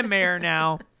 I'm mayor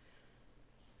now.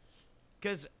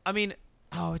 Because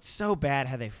it's so bad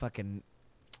how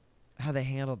they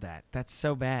handled that. That's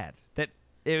so bad. That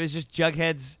it was just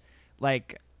Jughead's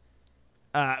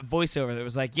voiceover that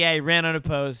was like, yeah, he ran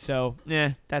unopposed, so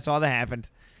yeah, that's all that happened.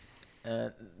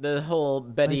 The whole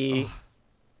Betty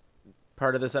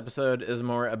part of this episode is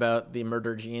more about the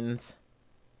murder genes.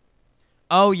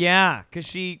 Oh yeah, because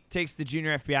she takes the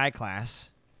junior FBI class.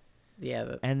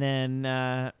 Yeah. And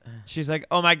then she's like,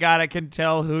 oh my god, I can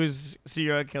tell who's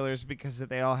serial killers because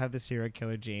they all have the serial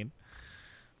killer gene.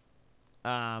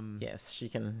 Yes, she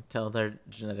can tell their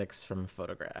genetics from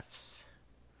photographs.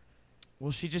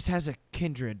 Well, she just has a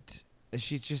kindred.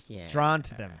 She's just Yeah. drawn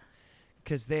to them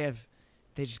because they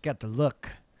just got the look.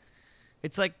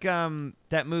 It's like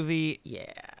that movie,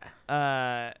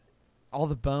 Yeah. All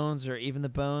the Bones or Even the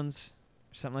Bones,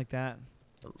 or something like that.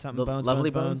 Something Bones, Lovely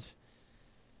Bones.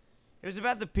 It was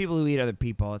about the people who eat other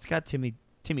people. It's got Timmy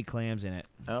Clams in it,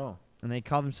 Oh. and they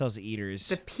call themselves eaters.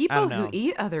 The I people don't who know.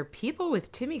 eat other people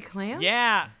with Timmy Clams?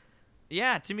 Yeah,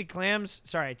 Timmy Clams.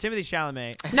 Sorry, Timothy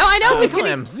Chalamet. No, I know who Timmy.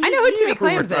 Clams. I know who Timmy You know we're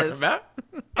Clams talking is. about.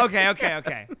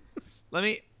 Okay. Let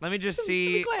me just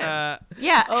see. Timmy Clams.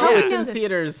 Yeah. Oh, how do it's you know in this?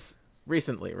 theaters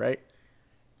recently, right?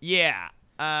 Yeah.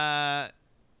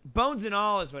 Bones and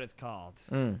All is what it's called.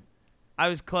 I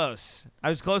was close.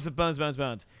 With Bones.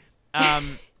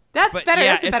 That's But better.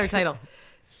 yeah, That's a better title.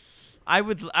 I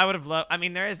would have loved.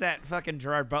 There is that fucking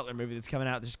Gerard Butler movie that's coming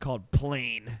out that's called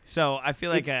Plane. So I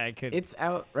feel like I could. It's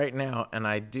out right now, and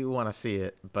I do want to see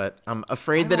it, but I'm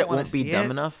afraid I that don't it wanna won't be see dumb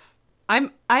it. enough.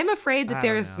 I'm afraid that I don't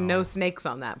there's know. no snakes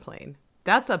on that plane.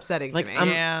 That's upsetting Like, to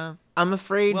me. Yeah. I'm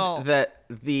afraid Well- that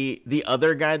the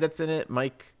other guy that's in it,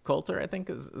 Mike Coulter, I think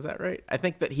is that right? I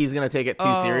think that he's gonna take it too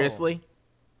Oh. seriously.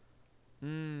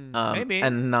 Maybe.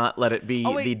 And not let it be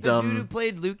Oh wait, the the dumb. dude who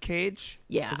played Luke Cage.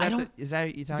 Yeah, is that I don't- is that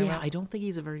what you talking Yeah, about? I don't think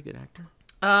he's a very good actor.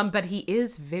 But he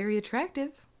is very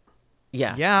attractive.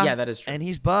 Yeah, Yeah, that is true. And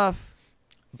he's buff.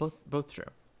 both true.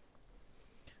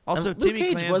 Also, Luke Timmy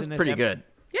Cage Clams was in this pretty good.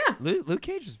 Yeah. Luke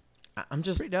Cage is. I'm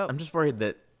just pretty dope. I'm just worried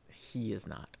that he is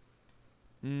not.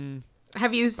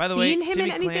 Have you By the way, seen him Timmy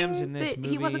in anything Clams in this that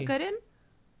he wasn't movie- good in?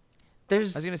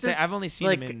 There's I was gonna say, this, I've only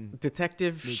seen him in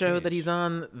detective Luke show that Cage. he's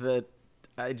on that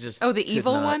I just Oh, the could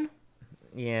evil not- one?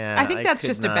 Yeah, I think that's could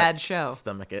just a not bad show.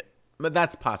 Stomach it, but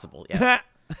that's possible. Yes,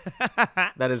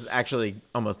 that is actually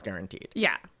almost guaranteed.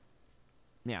 Yeah.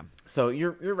 Yeah. So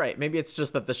you're right. Maybe it's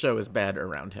just that the show is bad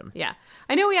around him. Yeah.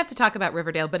 I know we have to talk about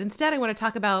Riverdale, but instead I want to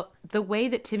talk about the way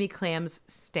that Timmy Clams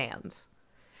stands.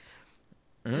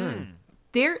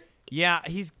 There Yeah,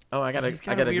 he's. Oh, I gotta He's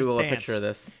got a weird Google a stance. picture of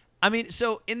this.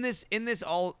 So in this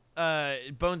all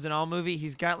Bones and All movie,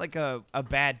 he's got like a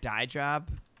bad dye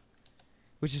job,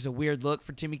 which is a weird look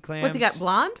for Timmy Clams. What's he got?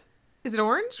 Blonde? Is it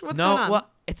orange? What's No, going on? well,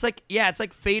 it's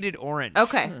like faded orange.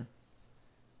 Okay.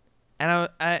 And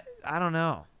I don't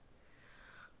know.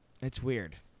 It's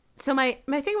weird. So my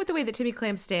thing with the way that Timmy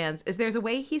Clams stands is there's a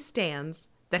way he stands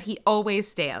that he always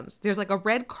stands. There's like a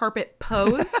red carpet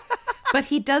pose, but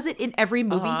he does it in every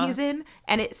movie he's in,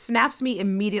 and it snaps me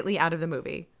immediately out of the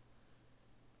movie.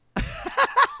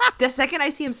 The second I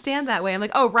see him stand that way, I'm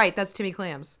like, oh, right, that's Timmy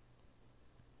Clams.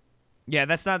 Yeah,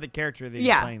 that's not the character that he's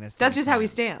Yeah, playing. That's just Timmy how he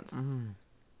Clams. stands.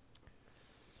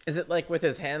 Is it like with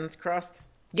his hands crossed?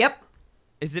 Yep.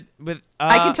 Is it with?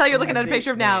 I can tell you're looking at a see.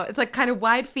 picture of now. Wait. It's like kind of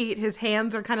wide feet. His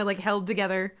hands are kind of like held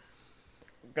together.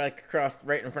 Like crossed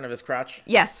right in front of his crotch?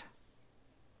 Yes.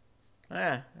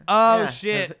 Yeah. Oh Yeah.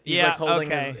 shit! He's yeah. like holding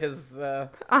okay. his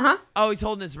Oh, he's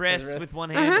holding his wrist, wrist. with one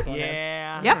hand. One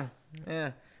hand. Yeah. Yep.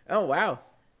 Yeah. Oh wow.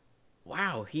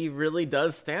 Wow, he really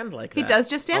does stand like that. He does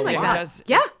just stand like he that. does-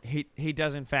 Yeah. He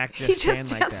does in fact He just just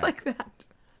stand stands like that. like that.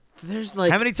 There's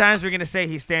like How many times are we gonna say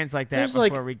he stands like that there's before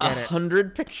like we get it?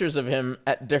 100 pictures of him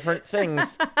at different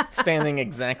things standing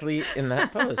exactly in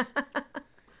that pose.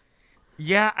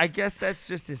 Yeah, I guess that's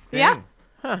just his thing. Yeah.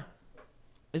 Huh.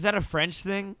 Is that a French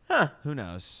thing? Huh. Who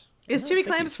knows? Is Jimmy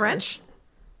Clams French?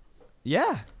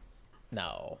 Yeah.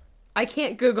 No. I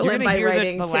can't Google You're him gonna by hear the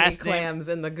writing Timmy last name- Clams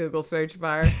in the Google search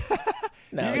bar.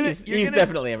 No, You're gonna- he's you're gonna-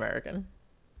 definitely American.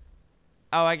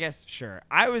 Oh, I guess sure.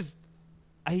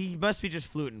 He must be just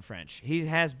fluent in French. He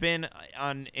has been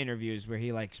on interviews where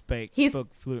he like spoke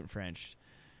fluent French.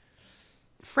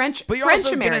 French But you're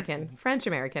also gonna- American. French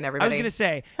American, everybody. I was gonna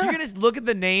say you're gonna look at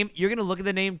the name. You're gonna look at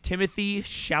the name Timothy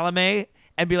Chalamet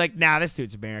and be like, "Nah, this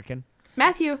dude's American."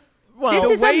 Matthew, Well, this The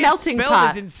is way a melting it's spelled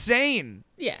pot. is insane.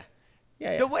 Yeah.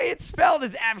 Yeah. The way it's spelled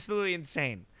is absolutely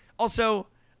insane. Also,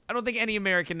 I don't think any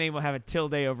American name will have a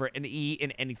tilde over an E in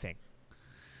anything.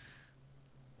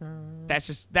 That's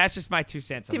just my 2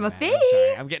 cents on the matter. Timothy. I'm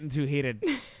sorry. I'm getting too heated.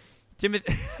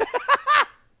 Timothy.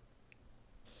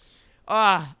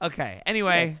 Okay.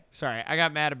 Anyway, Yes. sorry. I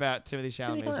got mad about Timothy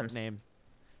Timmy Chalamet's Clams. name.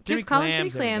 Just call him Timmy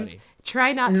Clams. everybody.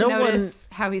 Try not to No one- notice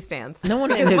how he stands. No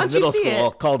one in Because his once you middle see school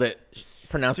it- called it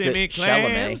pronounced Timmy it Chalamet.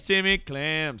 Clams. Timmy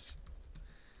Clams.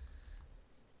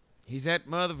 He's that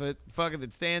motherfucker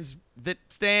that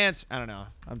stands. I don't know.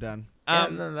 I'm done. Yeah,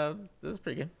 no, that was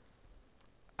pretty good.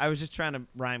 I was just trying to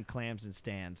rhyme clams and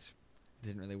stands.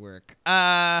 Didn't really work.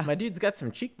 My dude's got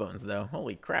some cheekbones though.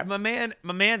 Holy crap. My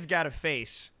man's got a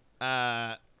face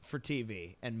for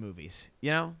TV and movies,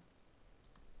 you know?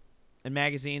 And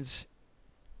magazines.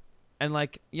 And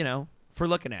like, you know, for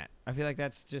looking at. I feel like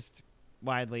that's just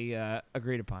widely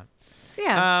agreed upon.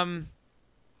 Yeah.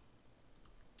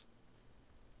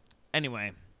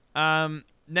 Anyway,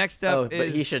 next up is but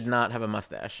he should not have a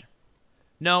mustache.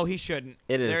 No, he shouldn't.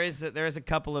 It is. There is a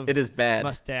couple of It is bad.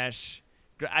 mustache.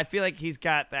 I feel like he's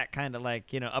got that kind of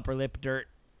like, you know, upper lip dirt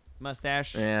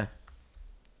mustache. Yeah.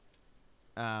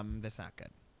 That's not good.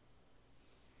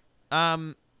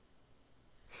 God,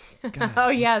 Oh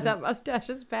yeah, that mustache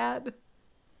is bad.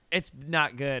 it's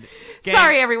not good. Gang,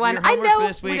 Sorry, everyone. your I homework for know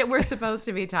this week, that we're supposed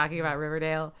to be talking about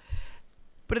Riverdale.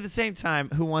 but at the same time,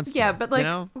 who wants to? Yeah, but like, you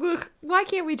know? ugh, why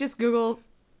can't we just Google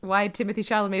why Timothy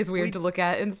Chalamet is weird to look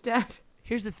at instead?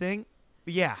 Here's the thing.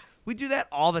 Yeah, we do that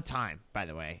all the time, by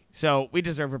the way. So we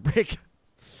deserve a break.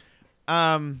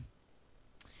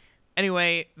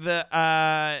 Anyway,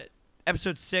 the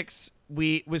episode 6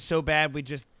 was so bad we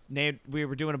just named. We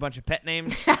were doing a bunch of pet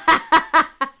names.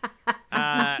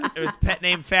 It was Pet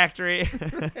Name Factory.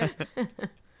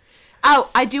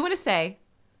 Oh, I do want to say,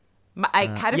 I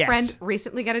had a yes. friend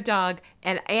recently get a dog,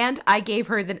 and I gave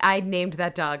her that I named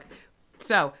that dog.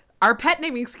 So our pet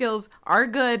naming skills are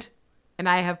good, and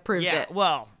I have proved Yeah. it.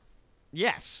 Well,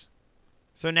 yes.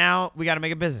 So now we got to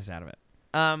make a business out of it.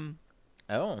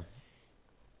 Oh.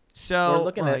 So We're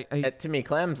looking well, at Timmy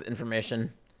Clem's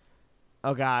information,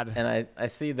 oh God. and I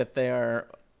see that they are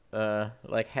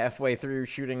like halfway through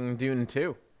shooting Dune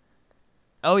 2.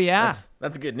 Oh yeah.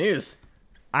 That's good news.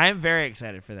 I am very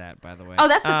excited for that. By the way. Oh,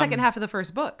 that's the second half of the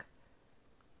first book.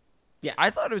 I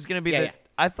thought it was gonna be Yeah.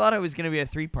 I thought it was gonna be a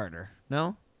 3-parter.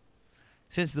 No.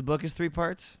 Since the book is 3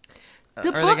 parts. The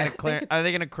Are book.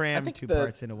 they gonna cram 2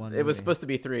 parts into one? It was movie? supposed to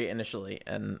be 3 initially,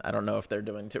 and I don't know if they're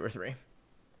doing 2 or 3.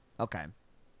 Okay.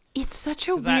 It's such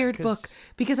a 'Cause weird 'cause- book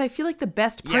because I feel like the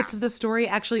best parts Yeah. of the story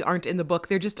actually aren't in the book.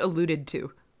 They're just alluded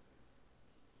to.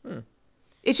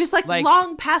 It's just like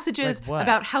long passages like what?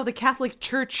 about how the Catholic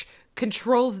Church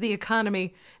controls the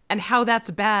economy and how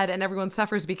that's bad and everyone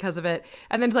suffers because of it.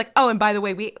 And then it's like, oh, and by the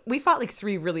way, we fought like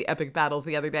 3 really epic battles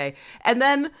the other day. And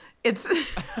then it's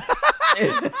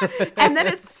and then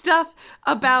it's stuff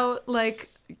about like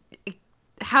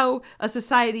how a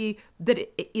society that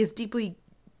is deeply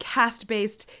caste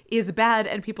based is bad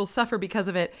and people suffer because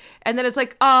of it. And then it's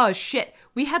like, oh shit,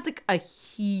 we had like a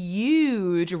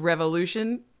huge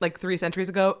revolution like 3 centuries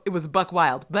ago. It was buck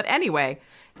wild. But anyway,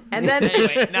 and then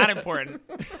Anyway, not important.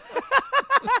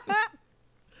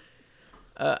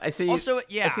 I see. Also,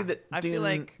 yeah, I see that I Dune feel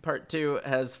like- Part 2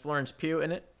 has Florence Pugh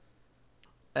in it,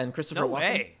 and Christopher No Walken.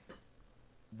 way.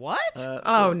 What?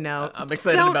 oh no. I'm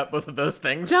excited Don't- about both of those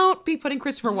things. Don't be putting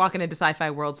Christopher Walken into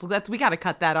sci-fi worlds. We got to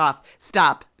cut that off.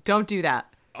 Stop. Don't do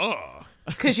that. Oh.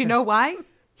 Because you know why?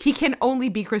 He can only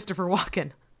be Christopher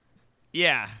Walken.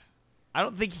 Yeah. I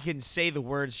don't think he can say the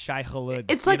words Shai Hulud.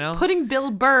 It's like putting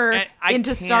Bill Burr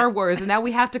into Star Wars, and now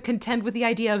we have to contend with the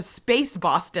idea of space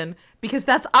Boston, because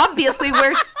that's obviously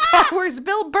where Star Wars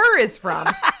Bill Burr is from.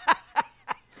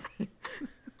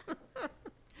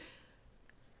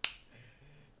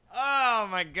 Oh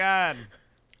my God.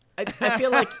 I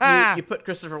feel like you put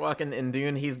Christopher Walken in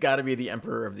Dune, he's got to be the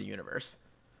Emperor of the Universe.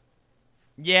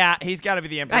 Yeah, he's got to be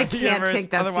the Emperor of the Universe. I can't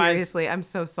take that seriously. I'm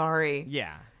so sorry.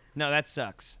 Yeah. No, that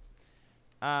sucks.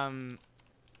 God.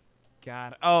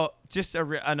 Oh, just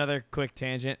another quick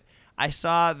tangent. I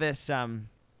saw this.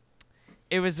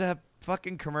 It was a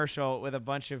fucking commercial with a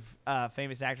bunch of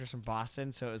famous actors from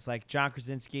Boston. So it was like John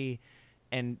Krasinski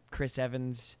and Chris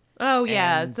Evans. Oh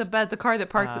yeah, it's about the car that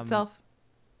parks itself.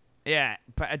 Yeah,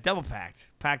 double packed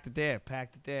it there.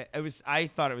 It was. I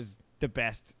thought it was the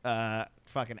best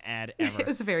fucking ad ever. It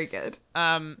was very good.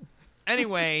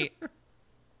 Anyway,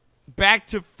 back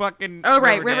to fucking. Oh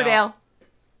right, Riverdale.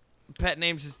 Pet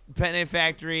name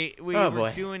factory. We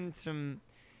were doing some.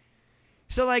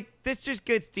 So like this just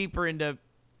gets deeper into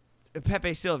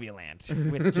Pepe Sylvia land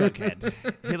with Jughead.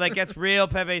 He like gets real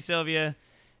Pepe Sylvia,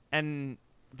 and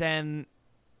then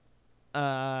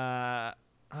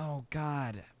oh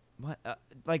God, what?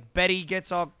 Like Betty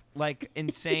gets all like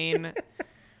insane.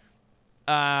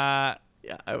 Yeah,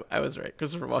 I was right.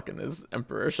 Christopher Walken is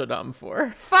Emperor Shaddam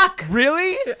IV. Fuck!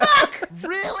 Really? Fuck!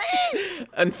 Really?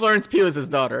 And Florence Pugh is his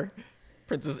daughter,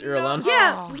 Princess Irulan.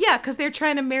 No. Yeah, because they're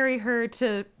trying to marry her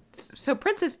to. So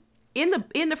Princess in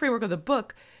the framework of the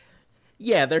book.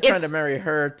 Yeah, they're trying to marry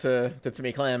her to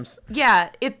Timmy Clams. Yeah,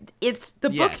 it's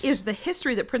the book is the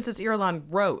history that Princess Irulan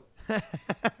wrote.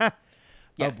 Yeah.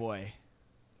 Oh boy.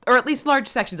 Or at least large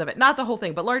sections of it, not the whole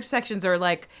thing, but large sections are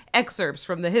like excerpts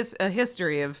from the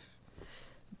history of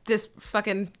this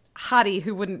fucking hottie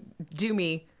who wouldn't do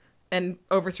me and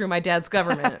overthrew my dad's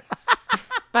government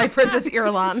by Princess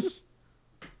Irulan.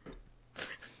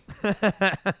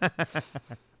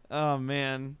 Oh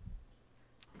man,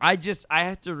 I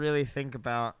have to really think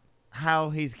about how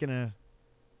he's gonna.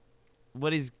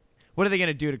 What are they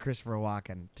gonna do to Christopher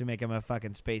Walken to make him a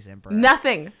fucking space emperor?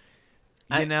 Nothing.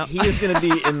 You know, he is going to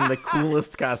be in the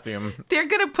coolest costume. They're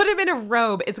going to put him in a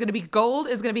robe. It's going to be gold.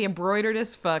 It's going to be embroidered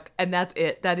as fuck, and that's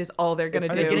it. That is all they're going to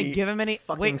do. Are they going to give him any?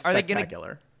 Wait, are they going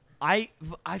to? I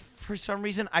for some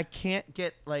reason I can't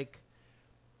get like.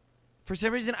 For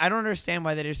some reason I don't understand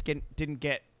why they just didn't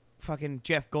get fucking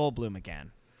Jeff Goldblum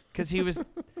again, because he was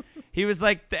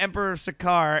like the Emperor of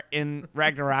Sakaar in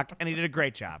Ragnarok, and he did a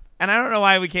great job. And I don't know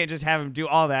why we can't just have him do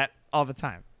all that all the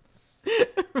time.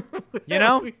 You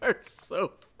know? We are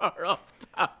so far off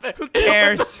topic. Who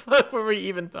cares? What the fuck were we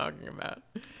even talking about?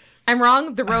 I'm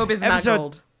wrong. The robe is not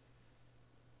gold.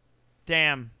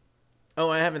 Damn. Oh,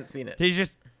 I haven't seen it. Did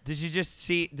you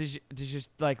just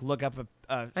like look up a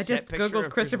I just googled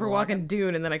Christopher Walken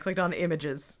Dune, and then I clicked on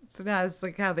images. So that's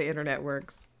like how the internet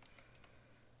works.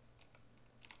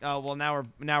 Oh well, now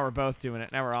we're both doing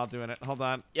it. Now we're all doing it. Hold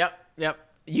on. Yep.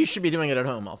 You should be doing it at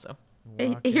home also.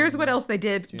 Here's what else they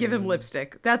did. Dune. Give him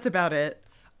lipstick. That's about it.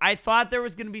 I thought there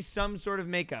was going to be some sort of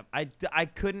makeup. I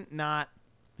couldn't not.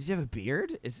 Does he have a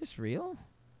beard? Is this real?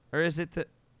 Or is it the...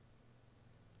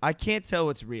 I can't tell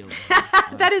what's real.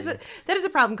 That is a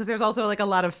problem, because there's also like a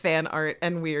lot of fan art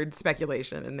and weird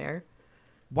speculation in there.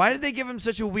 Why did they give him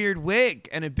such a weird wig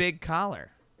and a big collar?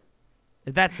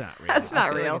 That's not real. That's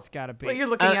not real. Like it's got to be. What you're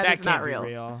looking at is not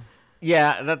real.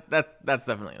 Yeah, that's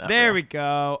definitely not There real. we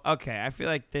go. Okay, I feel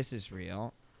like this is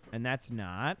real, and that's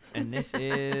not. And this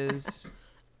is...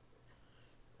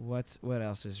 What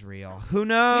else is real? Who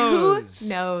knows? Who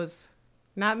knows?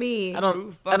 Not me. I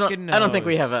don't think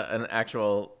we have an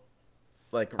actual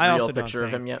real picture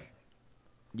of him yet.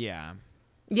 Yeah.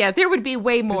 Yeah, there would be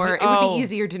way more. It would be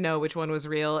easier to know which one was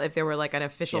real if there were like an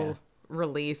official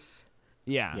release.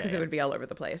 Yeah. Because it would be all over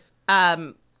the place.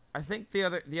 I think the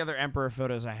other Emperor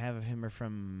photos I have of him are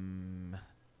from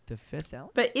the Fifth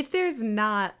Element. But if there's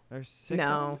not,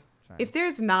 if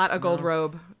there's not a gold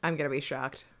robe, I'm gonna be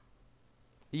shocked.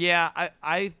 Yeah,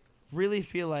 I really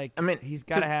feel like he's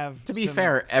got to have. To be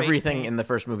fair, everything in the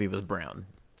first movie was brown.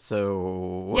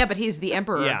 So yeah, but he's the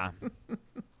Emperor. Yeah,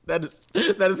 that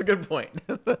is a good point.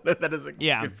 That is a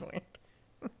good point.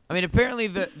 I mean, apparently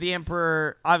the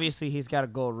Emperor, obviously he's got a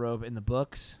gold robe in the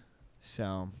books.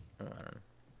 So,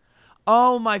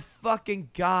 oh my fucking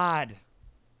God!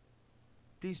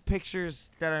 These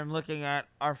pictures that I'm looking at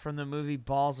are from the movie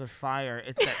Balls of Fire.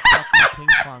 It's that fucking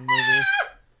ping pong movie.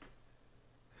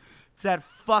 It's that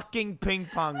fucking ping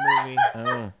pong movie.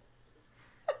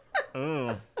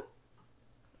 Oh.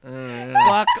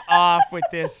 Fuck off with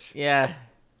this. Yeah.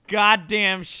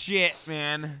 goddamn shit,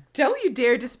 man. Don't you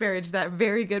dare disparage that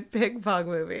very good ping pong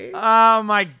movie. Oh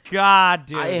my god,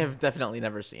 dude. I have definitely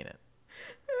never seen it.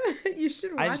 You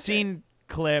should watch it. I've seen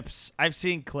clips.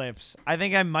 I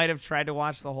think I might have tried to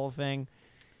watch the whole thing.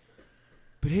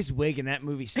 But his wig in that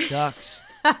movie sucks.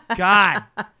 God.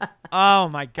 Oh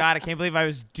my god, I can't believe I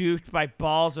was duped by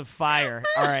balls of fire.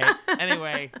 All right.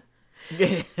 Anyway.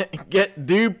 Get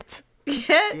duped.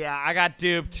 Yeah, I got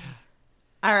duped.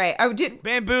 All right.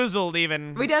 Bamboozled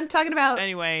even. Are we done talking about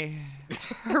Anyway.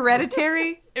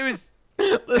 Hereditary? It was...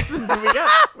 Listen,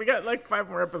 we got like 5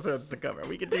 more episodes to cover.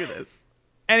 We can do this.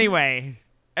 Anyway,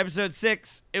 episode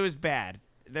 6, it was bad.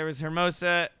 There was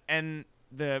Hermosa and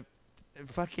the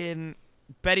fucking...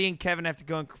 Betty and Kevin have to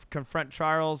go and confront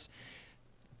Charles.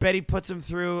 Betty puts him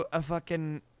through a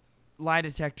fucking lie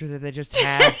detector that they just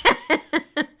had.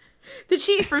 That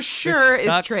she for sure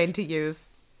is trained to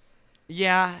use.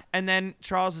 Yeah, and then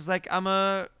Charles is like, I'm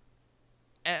a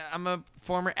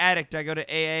former addict. I go to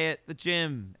AA at the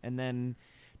gym. And then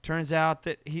turns out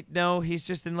that he's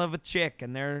just in love with Chick,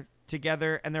 and they're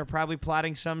together, and they're probably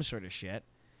plotting some sort of shit.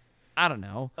 I don't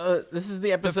know. This is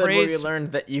the episode where we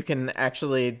learned that you can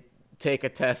actually take a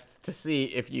test to see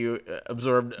if you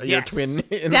absorbed your twin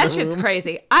in that the shit's womb.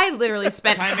 crazy. I literally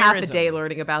spent half a day Chimerism.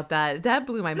 learning about that. That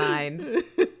blew my mind.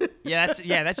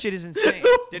 That shit is insane.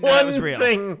 Didn't know One that was real.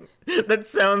 thing that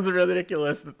sounds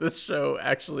ridiculous that this show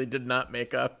actually did not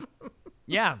make up.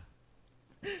 Yeah.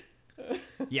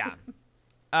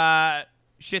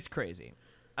 Shit's crazy.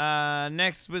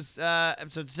 Next was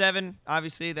episode 7.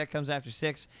 Obviously, that comes after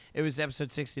 6. It was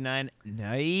episode 69.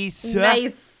 Nice.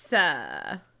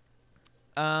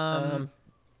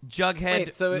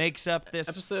 Jughead makes up this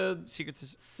episode secret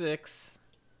 6.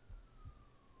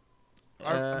 We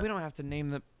don't have to name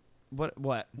the what.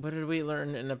 What did we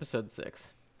learn in episode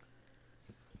 6?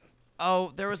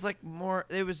 Oh, there was like more.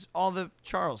 It was all the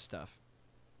Charles stuff.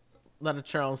 A lot of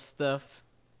Charles stuff.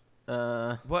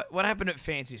 What happened at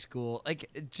fancy school? Like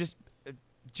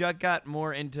Jug got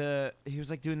more into. He was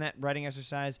like doing that writing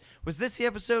exercise. Was this the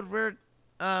episode where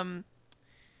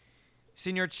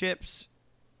Senior Chips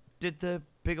did the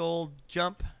big old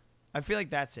jump? I feel like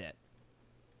that's it.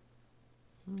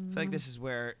 I feel like this is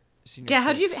where Senior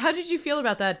Chips... how did you feel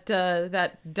about that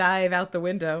dive out the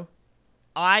window?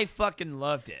 I fucking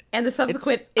loved it. And the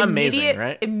subsequent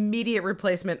immediate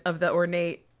replacement of the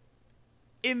ornate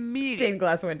stained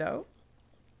glass window.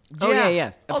 Yeah. Oh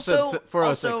yeah. Also,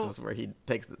 406 is where he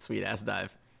takes that sweet ass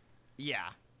dive. Yeah.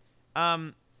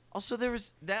 Also there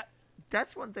was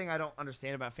that's one thing I don't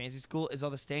understand about fancy school is all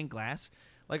the stained glass.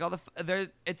 Like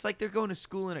it's like they're going to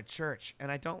school in a church,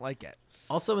 and I don't like it.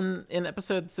 Also in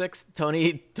episode 6,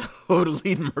 Tony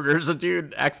totally murders a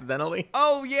dude accidentally.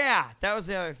 Oh yeah, that was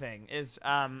the other thing. Is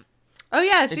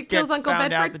she kills Uncle found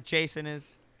Bedford. out that Jason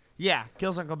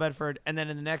kills Uncle Bedford, and then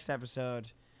in the next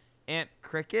episode, Aunt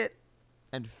Cricket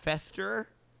and Fester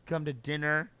come to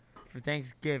dinner for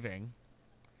Thanksgiving,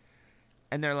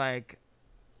 and they're like,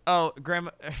 "Oh,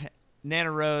 Grandma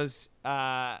Nana Rose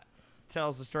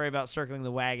tells the story about circling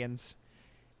the wagons,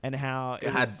 and how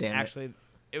it was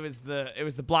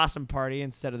the Blossom Party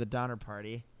instead of the Donner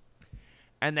Party."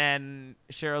 And then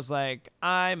Cheryl's like,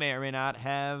 "I may or may not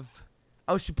have."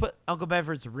 Oh, she put Uncle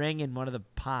Bedford's ring in one of the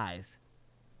pies.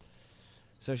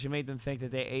 So she made them think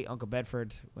that they ate Uncle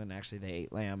Bedford when actually they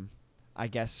ate lamb. I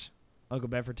guess Uncle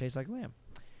Bedford tastes like lamb.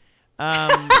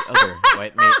 Other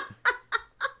white meat.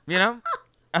 You know?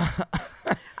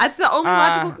 That's the only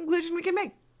logical conclusion we can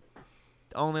make.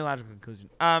 The only logical conclusion.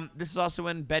 This is also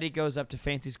when Betty goes up to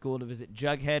fancy school to visit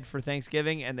Jughead for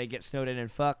Thanksgiving, and they get snowed in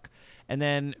and fuck. And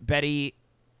then Betty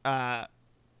bonks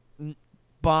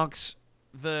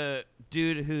the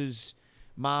dude whose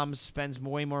mom spends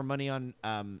way more money on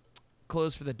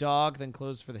clothes for the dog than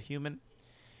clothes for the human.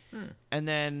 And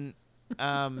then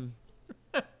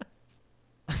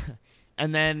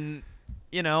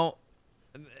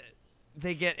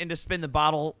they get into spin the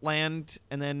bottle land,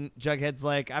 and then Jughead's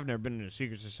like, "I've never been in a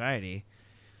secret society."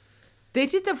 They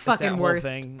did the fucking worst.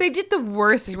 They did the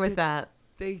worst with that.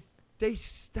 That's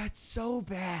so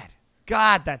bad.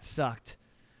 God, that sucked.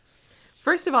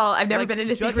 First of all, I've never been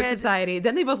in a secret society.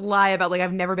 Then they both lie about, like,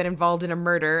 I've never been involved in a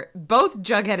murder. Both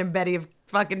Jughead and Betty have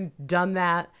fucking done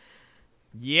that.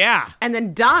 Yeah. And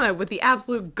then Donna with the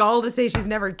absolute gall to say she's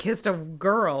never kissed a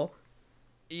girl.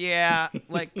 Yeah,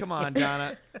 like, come on,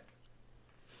 Donna.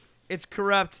 It's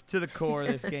corrupt to the core,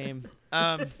 this game.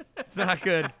 It's not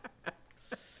good.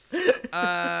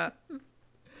 But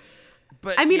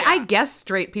I mean, I guess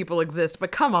straight people exist,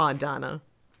 but come on, Donna.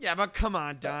 Yeah, but come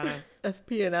on, Donna.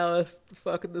 FP and Alice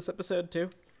fucking this episode too.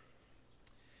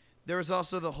 There was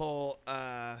also the whole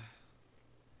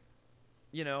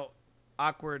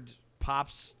awkward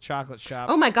Pops chocolate shop.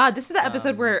 Oh my God, this is the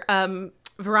episode where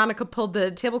Veronica pulled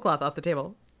the tablecloth off the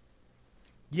table.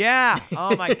 Yeah.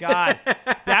 Oh my God,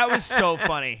 that was so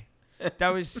funny.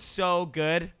 That was so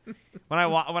good. When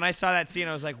I saw that scene,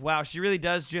 I was like, wow, she really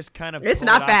does just kind of. It's pull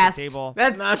not it fast. Off the table.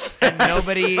 That's Not fast. And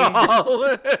nobody.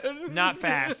 Not Not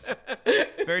fast.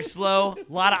 Very slow.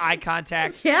 A lot of eye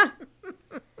contact. yeah.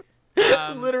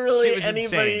 Literally she was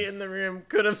anybody insane. in the room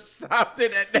could have stopped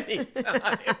it at any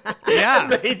time. Yeah.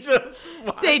 They just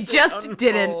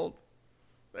didn't. unfold.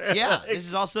 Yeah. Like, This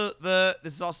is also the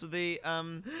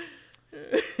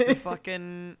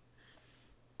fucking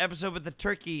episode with the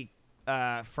turkey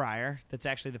fryer. That's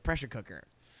actually the pressure cooker.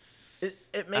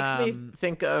 it makes me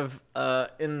think of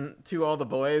in To All the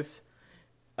Boys,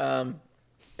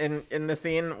 in the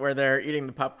scene where they're eating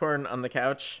the popcorn on the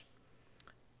couch.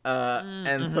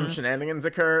 And some shenanigans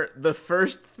occur. The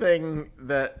first thing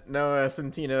that Noah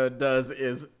Centino does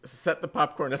is set the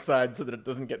popcorn aside so that it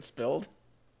doesn't get spilled.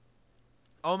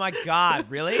 Oh my God,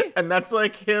 really? And that's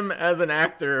like him as an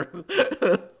actor.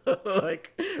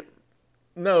 Like,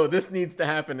 no, this needs to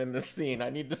happen in this scene. I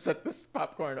need to set this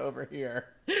popcorn over here.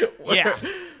 Yeah.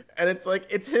 And it's like,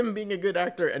 it's him being a good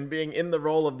actor and being in the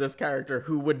role of this character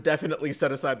who would definitely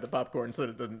set aside the popcorn so that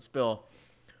it doesn't spill.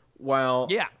 While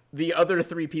the other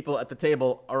three people at the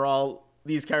table are all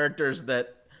these characters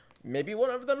that maybe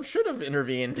one of them should have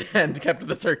intervened and kept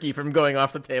the turkey from going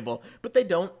off the table, but they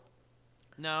don't.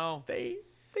 No. They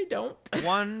don't.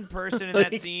 One person in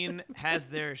that scene has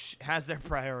their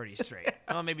priorities straight.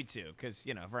 Well, maybe two, because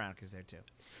Veronica's there too.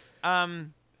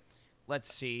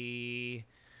 Let's see.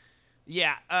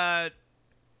 Yeah.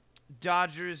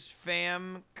 Dodgers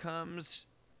fam comes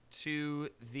to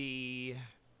the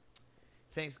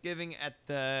Thanksgiving at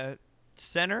the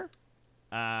center.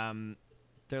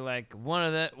 They're like, one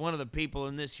of the people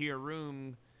in this here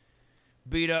room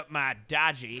beat up my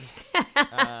Dodgy.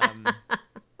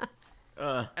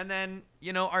 And then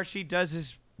Archie does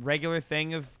his regular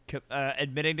thing of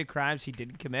admitting to crimes he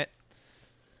didn't commit,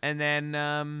 and then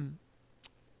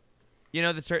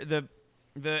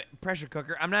the pressure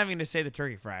cooker. I'm not even going to say the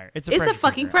turkey fryer. It's a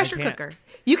fucking pressure cooker.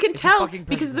 You can tell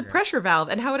because of the pressure valve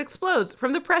and how it explodes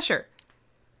from the pressure.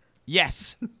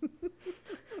 Yes.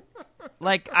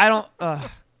 Like, I don't.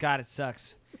 God, it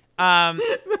sucks. But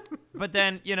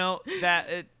then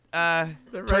that The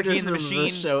turkey in the writers room of machine.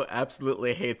 this show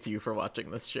absolutely hates you for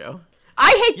watching this show.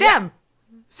 I hate them,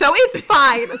 so it's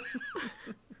fine.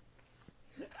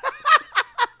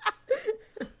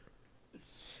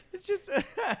 It's just.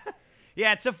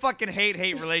 Yeah, it's a fucking hate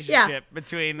relationship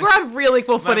between. We're on real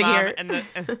equal my footing mom here. and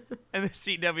the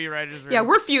CW writers room. Yeah,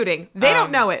 we're feuding. They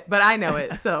don't know it, but I know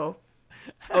it. So.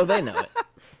 Oh, they know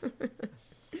it.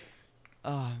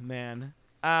 Oh man.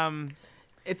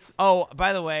 It's Oh,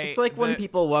 by the way, it's like when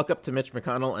people walk up to Mitch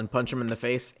McConnell and punch him in the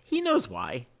face. He knows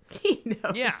why. He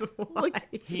knows Yeah. why.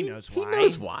 Like, he knows why. He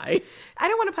knows why. I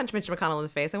don't want to punch Mitch McConnell in the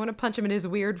face. I want to punch him in his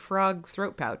weird frog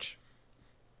throat pouch.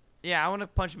 Yeah, I want to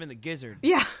punch him in the gizzard.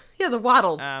 Yeah, the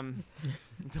waddles. The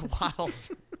waddles.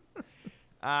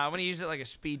 I want to use it like a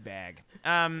speed bag.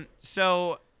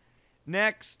 So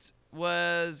next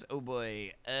was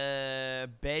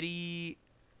Betty.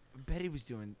 Betty was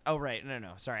doing. Oh right,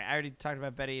 no. Sorry, I already talked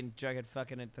about Betty and Jughead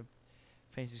fucking at the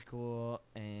fancy school,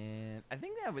 and I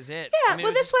think that was it. Yeah, I mean,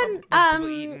 well, it was this just people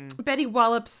eating. Betty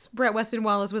wallops Brett Weston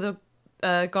Wallace with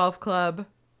a golf club.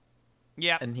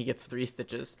 Yeah, And he gets 3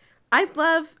 stitches. I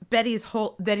love Betty's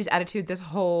attitude this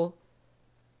whole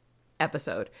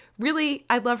episode. Really,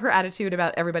 I love her attitude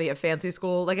about everybody at fancy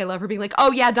school. Like, I love her being like,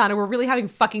 "Oh yeah, Donna, we're really having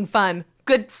fucking fun.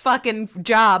 Good fucking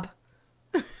job.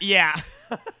 yeah.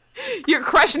 You're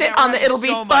crushing it we're on the having it'll be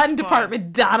so much fun fun.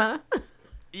 department, Donna."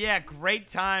 Yeah, great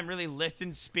time. Really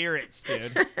lifting spirits,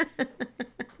 dude.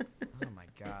 Oh my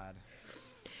god.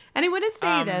 And I want to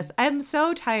say this. I'm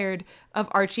so tired of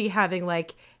Archie having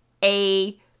like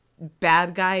a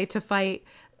bad guy to fight.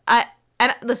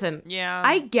 And listen, Yeah.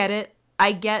 I get it.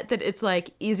 I get that it's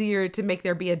like easier to make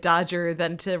there be a Dodger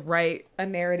than to write a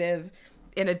narrative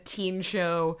in a teen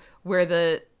show where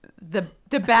the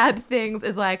bad things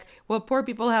is like, well, poor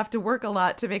people have to work a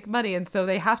lot to make money, and so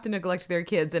they have to neglect their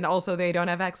kids, and also they don't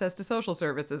have access to social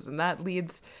services, and that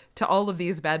leads to all of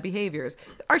these bad behaviors.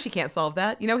 Archie can't solve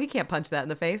that. He can't punch that in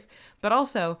the face. But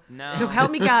also, No. so help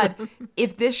me God,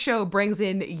 if this show brings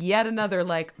in yet another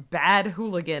like bad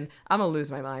hooligan, I'm gonna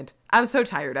lose my mind. I'm so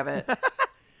tired of it.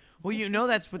 Well,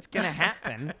 that's what's gonna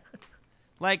happen.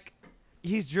 Like,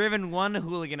 he's driven one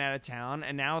hooligan out of town,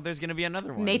 and now there's gonna be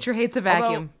another one. Nature hates a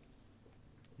vacuum.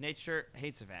 Nature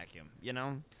hates a vacuum,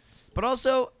 But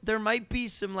also, there might be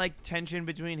some like tension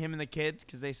between him and the kids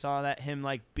because they saw that him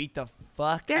like beat the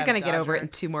fuck. They're out gonna of get over it Dodger. in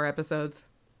 2 more episodes.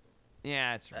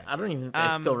 Yeah, that's right. I don't even think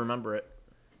I still remember it.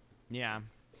 Yeah.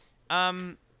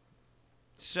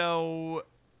 So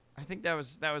I think that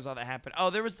was all that happened. Oh,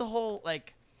 there was the whole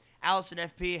like Alice and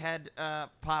FP had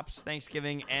Pop's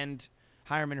Thanksgiving and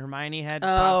Hiram and Hermione had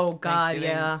Oh Pop's God, Thanksgiving.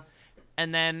 yeah.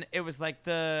 And then it was like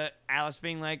the Alice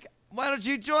being like, "Why don't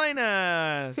you join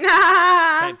us?"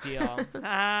 and type deal.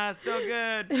 So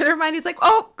good. Hermione's like,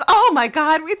 oh my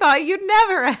God, we thought you'd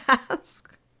never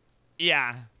ask.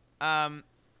 Yeah.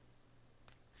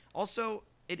 Also,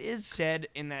 it is said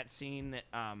in that scene that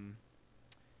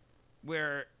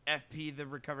where FP, the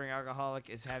recovering alcoholic,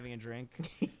 is having a drink.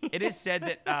 It is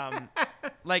said that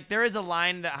like there is a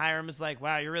line that Hiram is like,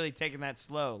 "Wow, you're really taking that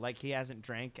slow." Like he hasn't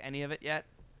drank any of it yet.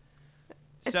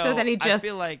 So then he just I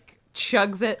feel like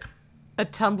chugs it, a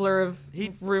tumbler of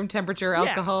room temperature Yeah.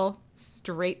 alcohol,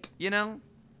 straight.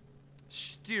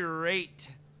 Straight.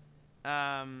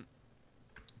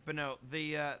 But no,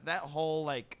 the that whole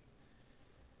like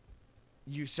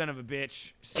 "you son of a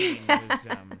bitch" scene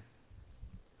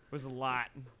was a lot.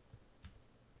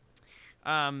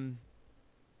 God.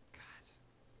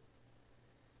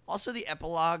 Also, the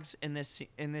epilogues in this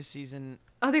season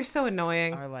Oh, they're so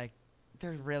annoying. are like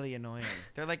they're really annoying.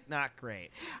 They're like not great.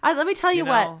 Let me tell you, You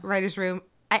what, know? Writer's Room.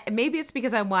 Maybe it's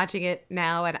because I'm watching it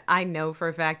now and I know for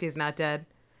a fact he's not dead.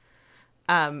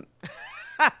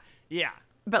 Yeah,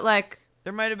 But like,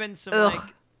 there might have been some Ugh.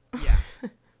 like yeah,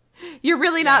 you're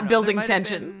really Yeah, not no, building there might have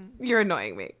tension. You're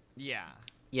annoying me. yeah.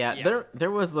 Yeah, Yeah.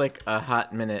 there was like a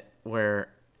hot minute where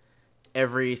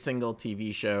every single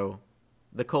TV show,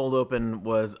 the cold open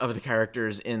was of the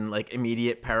characters in like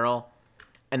immediate peril,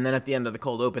 and then at the end of the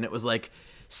cold open it was like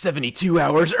 72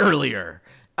 hours earlier.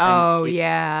 Oh, And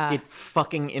yeah. It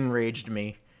fucking enraged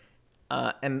me.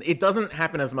 And it doesn't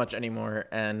happen as much anymore,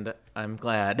 and I'm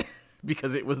glad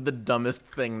because it was the dumbest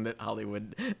thing that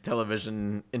Hollywood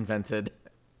television invented.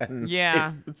 And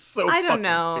Yeah. it's so I don't fucking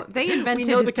know. stupid. They invented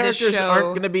We know the this characters show. aren't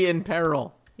going to be in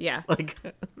peril. Yeah. Like,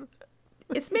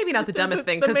 It's maybe not the dumbest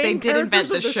thing the because they main did invent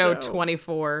the characters of show the show.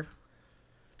 24.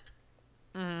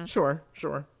 sure.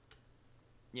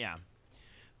 Yeah.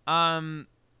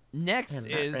 Next And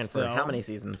that is ran for though, how many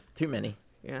seasons? Too many.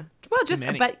 Yeah. Well, just,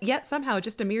 many. but yet somehow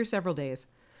just a mere several days.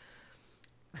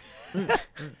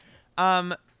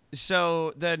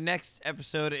 So the next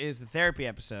episode is the therapy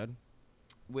episode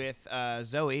with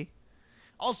Zoe.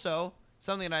 Also,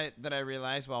 something that I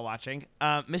realized while watching,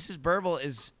 Mrs. Burble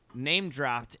is name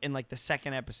dropped in like the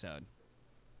second episode.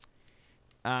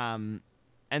 And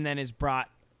then is brought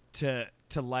to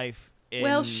life in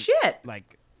Well, shit.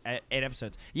 like 8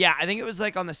 episodes. Yeah, I think it was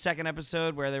like on the second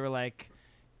episode where they were like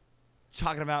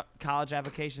talking about college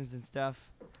applications and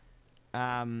stuff.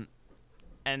 And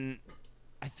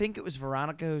I think it was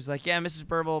Veronica who's like, "Yeah, Mrs.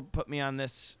 Burble put me on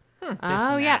this." this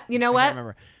Oh, and yeah. that." You know I what? can't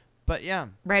remember. But yeah,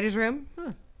 Writer's Room.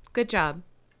 Good job.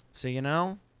 so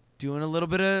doing a little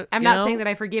bit of. I'm not saying that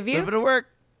I forgive a little you bit of work.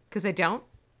 because I don't.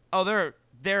 Oh, they're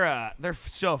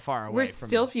so far away. We're from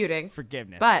still feuding.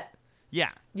 forgiveness. But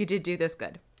yeah, you did do this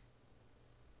good.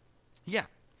 yeah.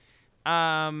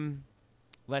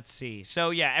 Let's see. So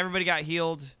yeah, everybody got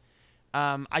healed.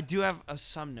 I do have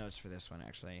some notes for this one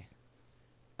actually.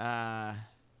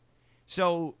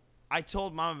 So I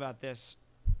told Mom about this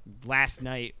last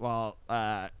night while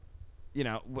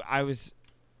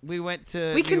we went to We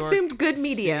New York consumed good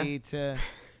media. City to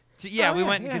Oh, we yeah,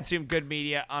 went and yeah. consumed good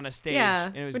media on a stage. Yeah.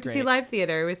 and it was Went to great. see live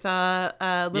theater. We saw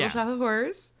Little Yeah. Shop of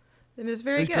Horrors. And it was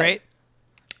very It was good. great.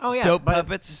 Oh yeah, Dope by,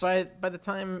 puppets. By the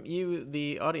time you,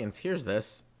 the audience, hears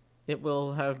this, it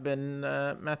will have been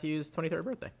Matthew's 23rd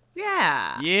birthday,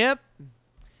 Yeah. Yep.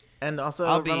 and also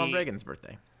I'll be- Ronald Reagan's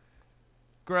birthday.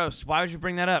 Gross. Why would you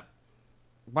bring that up?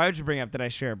 Why would you bring up that I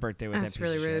share a birthday with That's that piece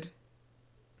really of shit?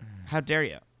 rude. How dare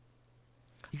you?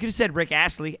 You could have said Rick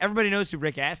Astley. Everybody knows who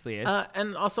Rick Astley is.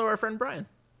 And also our friend Brian.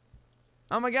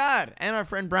 Oh my God! And our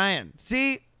friend Brian.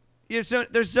 See, there's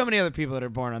so many other people that are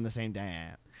born on the same day.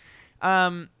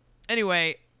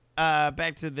 Anyway,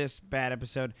 back to this bad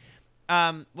episode.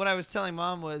 What I was telling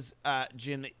Mom was,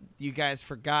 Jim, you guys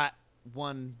forgot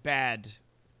one bad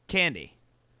candy.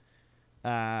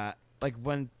 Like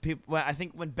when people, well, I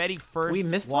think when Betty first We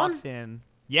missed walks in.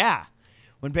 Yeah,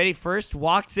 when Betty first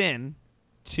walks in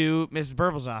to Mrs.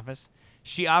 Burble's office,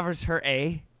 she offers her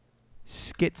a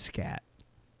skit scat.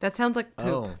 That sounds like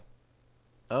poop.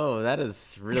 Oh, that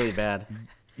is really bad.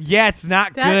 Yeah, it's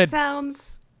not That good.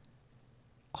 sounds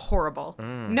horrible.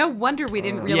 No wonder we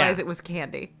didn't realize it was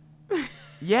candy.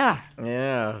 Yeah,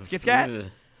 Yeah. Skit scat? Ugh.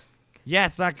 yeah,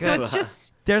 it's not good. So it's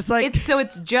just There's like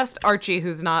it's just Archie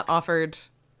who's not offered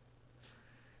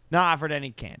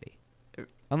any candy.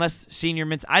 Unless senior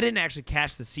mints. I didn't actually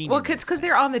catch the senior mints. Well, because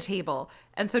they're on the table.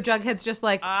 And so Jughead's just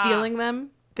like stealing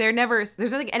them. They're never,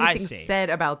 there's nothing anything said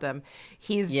about them.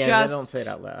 He's just. Yeah, they don't say it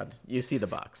out loud. You see the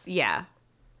box. Yeah.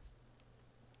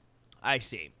 I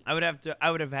see. I would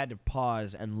have had to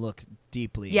pause and look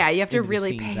deeply. Yeah, you have to into the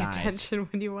really scene's pay eyes. attention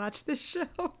when you watch this show.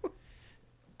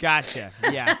 Gotcha.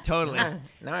 Yeah, totally.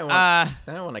 Now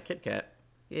I want a Kit Kat.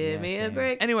 Give me a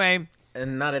break. Anyway.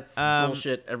 And not its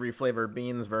bullshit every flavor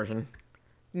beans version.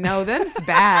 No, that's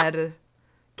bad.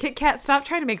 Kit Kat, stop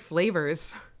trying to make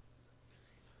flavors.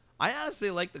 I honestly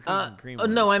like the cookies and cream.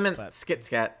 No, ones, I meant but... Skit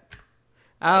Scat.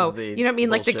 Oh, you don't mean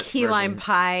like the key lime version.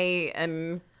 pie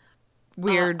and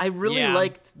weird. I really Yeah.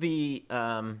 liked the.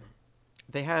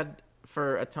 They had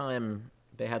for a time.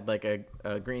 They had like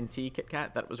a green tea Kit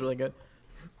Kat that was really good.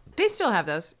 They still have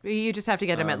those. You just have to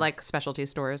get them at like specialty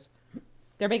stores.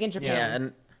 They're big in Japan. Yeah,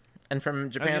 and from I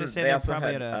was Japan gonna say they they're also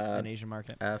probably had at an Asian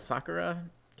market. Sakura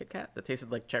Kit Kat that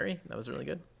tasted like cherry. That was really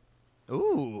good.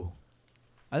 Ooh,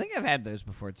 I think I've had those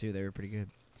before too. They were pretty good.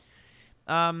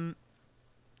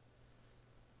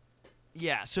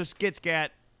 Yeah. So Skit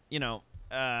Scat,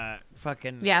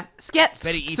 fucking. Yeah, Skets.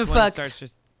 Betty eats so one fucked. starts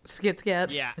just. Skit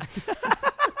Scat. Yeah.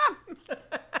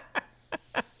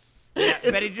 Yeah,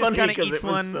 Betty It's just funny kind of 'cause eats it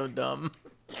was one. so dumb.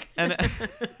 And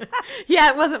Yeah,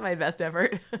 it wasn't my best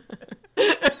effort.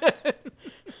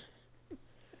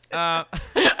 I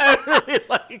really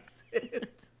liked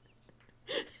it.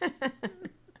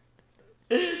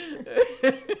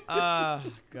 Oh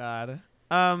God.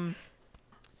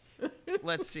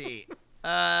 Let's see.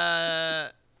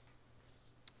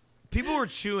 People were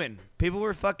chewing. People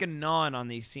were fucking gnawing on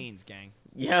these scenes, gang.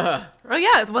 Yeah. Oh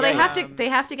yeah. Well, they Yeah.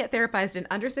 have to get therapized in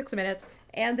under 6 minutes,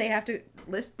 and they have to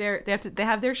list they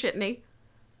have their shitney.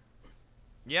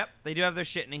 Yep, they do have their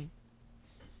shitney.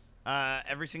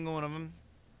 Every single one of them.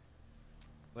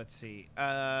 Let's see.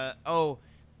 There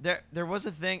was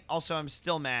a thing. Also, I'm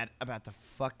still mad about the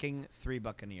fucking Three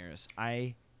Buccaneers.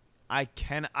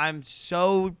 I'm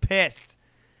so pissed.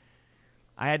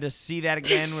 I had to see that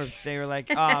again where they were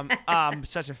like, I'm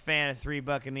such a fan of Three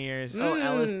Buccaneers. Oh,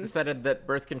 Alice decided that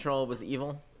birth control was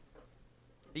evil.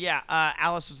 Yeah,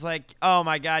 Alice was like, oh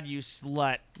my God, you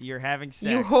slut. You're having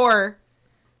sex. You whore.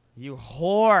 You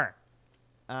whore.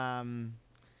 And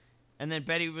then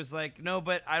Betty was like, no,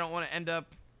 but I don't want to end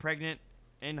up pregnant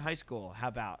in high school. How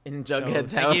about? In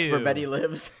Jughead's house where Betty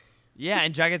lives. Yeah,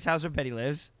 in Jughead's house where Betty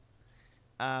lives.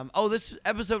 This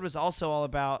episode was also all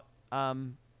about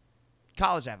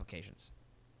college applications.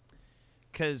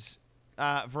 Because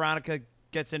Veronica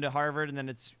gets into Harvard, and then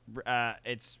it's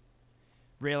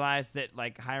realized that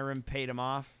like Hiram paid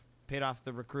off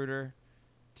the recruiter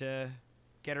to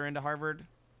get her into Harvard.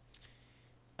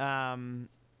 And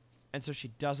so she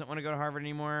doesn't want to go to Harvard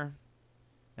anymore.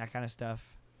 That kind of stuff.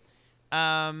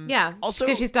 Yeah. Also,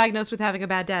 because she's diagnosed with having a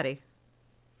bad daddy.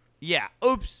 Yeah.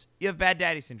 Oops. You have bad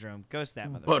daddy syndrome. Ghost that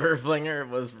mother. Butterflinger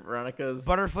was Veronica's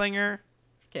Butterflinger.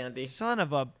 candy. Son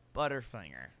of a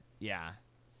Butterflinger. Yeah.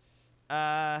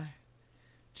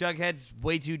 Jughead's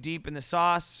way too deep in the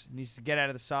sauce. Needs to get out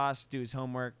of the sauce, do his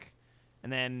homework.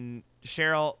 And then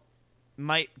Cheryl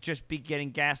might just be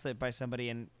getting gaslit by somebody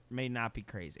and may not be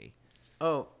crazy.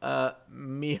 Oh,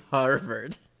 me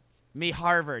Harvard. Me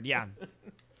Harvard, yeah.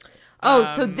 Oh,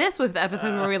 so this was the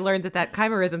episode where we learned that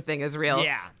chimerism thing is real.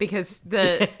 Yeah. Because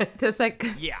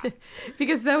Yeah.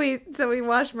 because Zoe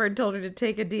Washburn told her to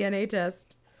take a DNA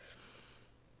test.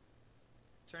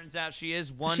 Turns out she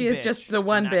is one. She is bitch, just the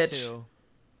one not bitch. two.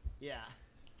 Yeah.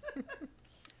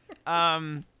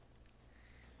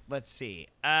 Let's see.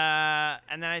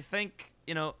 And then I think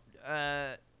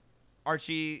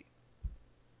Archie,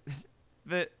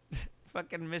 the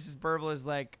fucking Mrs. Burble is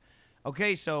like,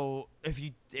 okay, so if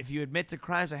you admit to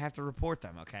crimes, I have to report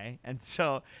them, okay? And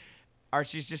so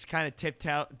Archie's just kind of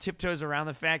tiptoes around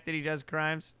the fact that he does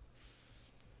crimes.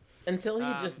 Until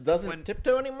he just doesn't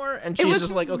tiptoe anymore, and It she's was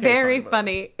just like, okay, very fine,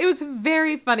 funny. It was a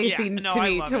very funny Yeah, scene no, to I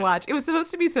me love to it. watch. It was supposed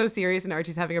to be so serious, and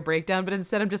Archie's having a breakdown, but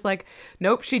instead I'm just like,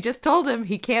 nope. She just told him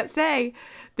he can't say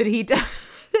that he does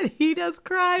that he does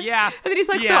crimes. Yeah, and then he's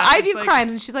like, yeah, so I it's do like-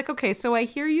 crimes, and she's like, okay, so I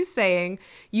hear you saying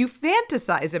you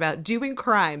fantasize about doing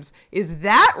crimes. Is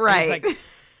that right?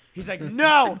 He's like,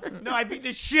 no, I beat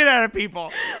the shit out of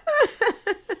people.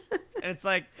 And it's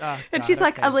like, oh, and God, she's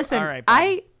like, okay. listen, All right,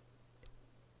 buddy.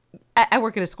 I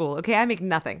work at a school, okay? I make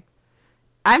nothing.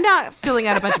 I'm not filling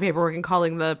out a bunch of paperwork and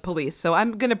calling the police, so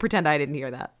I'm going to pretend I didn't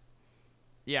hear that.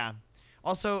 Yeah.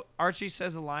 Also, Archie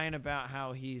says a line about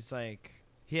how he's like,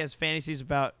 he has fantasies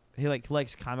about, he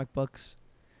likes comic books.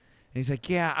 he's like,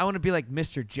 yeah, I want to be like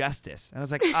Mr. Justice. And I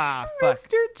was like, ah, fuck.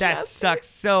 Mr. That Justice. sucks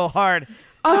so hard.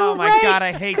 Oh, my right. God,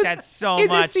 I hate 'Cause that so in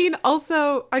much. this scene,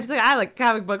 also, I just like, I like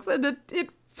comic books. And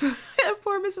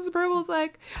poor Mrs. Burble's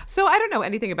like, so I don't know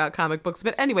anything about comic books,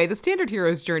 but anyway, the standard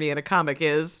hero's journey in a comic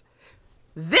is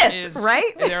this,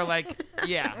 right? They're like,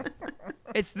 yeah,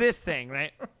 it's this thing,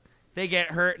 right? They get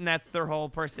hurt, and that's their whole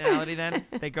personality then.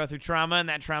 They go through trauma, and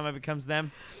that trauma becomes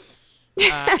them.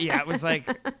 Yeah, it was like,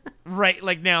 right,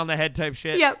 like nail on the head type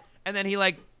shit. Yep. And then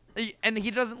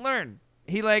he doesn't learn.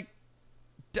 He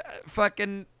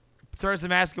fucking throws the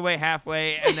mask away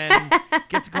halfway, and then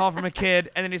gets a call from a kid,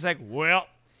 and then he's like, well,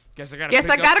 guess I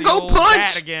gotta go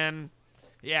punch again.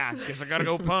 Yeah, guess I gotta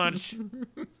go punch.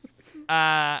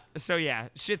 So yeah,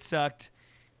 shit sucked.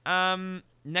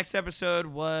 Next episode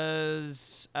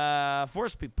was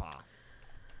Force Peepaw.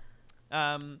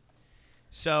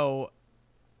 So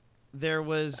there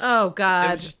was Oh God!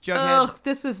 It was just Jughead. Oh,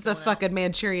 this is the fucking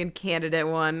Manchurian Candidate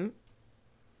one.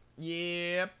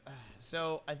 Yep.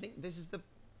 So I think this is the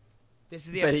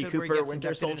Betty episode where he Cooper, gets Winter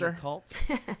inducted into Soldier? the cult.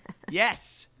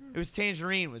 Yes, it was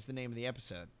Tangerine was the name of the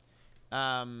episode.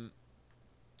 But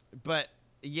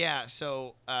yeah,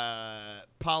 so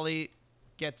Polly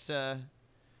gets a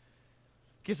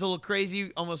little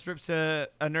crazy, almost rips a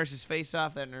nurse's face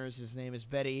off. That nurse's name is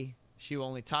Betty. She will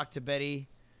only talk to Betty.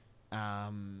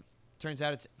 Turns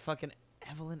out it's fucking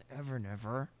Evelyn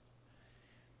Evernever.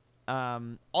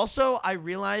 Also, I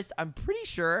realized, I'm pretty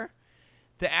sure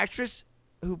the actress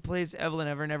who plays Evelyn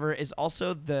Evernever is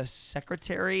also the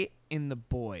secretary in The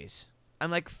Boys. I'm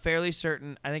like fairly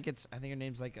certain. I think her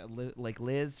name's like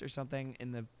Liz or something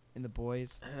in The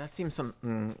Boys. That seems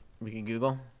something we can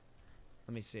Google.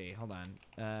 Let me see. Hold on.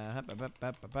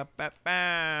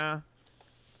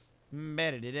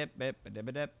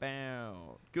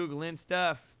 Googling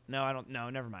stuff. No, I don't. No,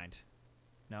 never mind.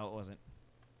 No, it wasn't.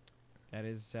 That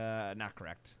is not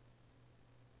correct.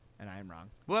 And I am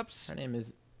wrong. Whoops. Her name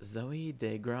is Zoe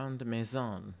de Grande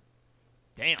Maison.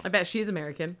 Damn. I bet she's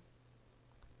American.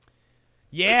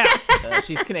 Yeah.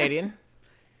 She's Canadian.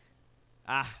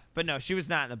 But no, she was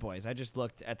not in The Boys. I just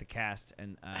looked at the cast,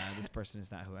 and this person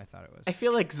is not who I thought it was. I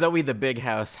feel like Zoe the Big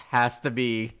House has to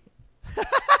be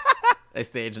a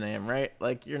stage name, right?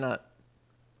 Like, you're not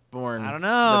born I don't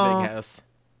know. the Big House.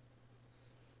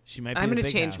 She might be I'm the gonna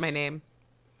Big change House. my name.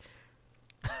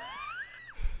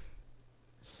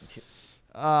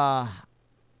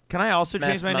 Can I also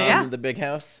change Matt's my mom, name? Yeah. the Big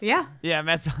House. Yeah. Yeah,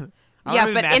 Matt's.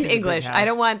 Yeah, but in English. I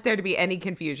don't want there to be any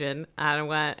confusion. I don't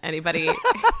want anybody.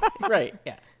 Right,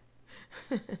 yeah.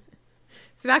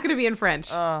 It's not going to be in French.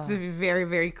 It's going to be very,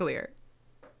 very clear.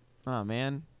 Oh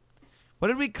man, what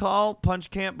did we call Punch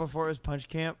Camp before it was Punch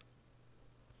Camp?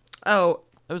 Oh,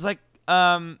 It was like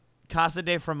Casa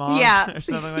de Fromage yeah. or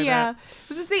something like yeah. that.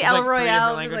 Was it the It's El like three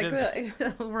Royale? different Like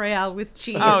the El Royale with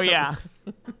cheese. Oh yeah,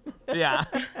 yeah.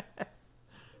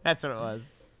 That's what it was.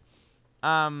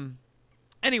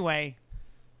 Anyway,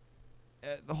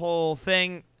 the whole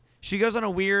thing. She goes on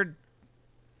a weird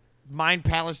mind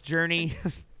palace journey.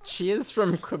 She is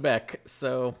from Quebec,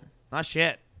 so Oh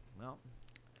shit. Well,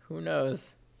 who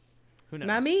knows? who knows?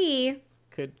 Not me.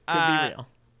 Could be real.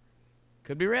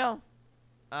 Could be real.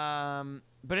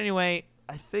 But anyway,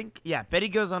 I think Betty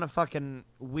goes on a fucking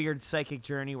weird psychic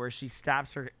journey where she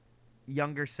stops her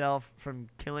younger self from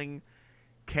killing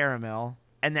Caramel,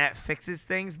 and that fixes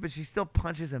things. But she still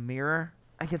punches a mirror.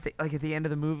 Like at the end of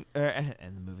the movie, a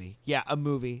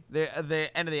movie.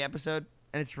 The end of the episode,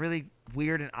 and it's really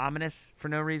weird and ominous for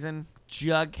no reason.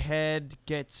 Jughead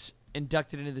gets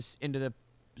inducted into the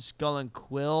Skull and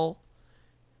Quill.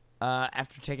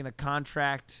 After taking the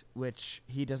contract, which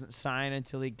he doesn't sign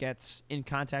until he gets in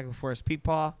contact with Forrest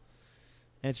Peepaw.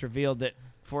 And it's revealed that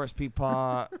Forrest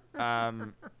Peepaw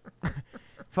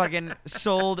fucking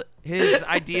sold his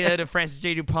idea to Francis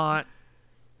J. DuPont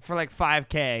for like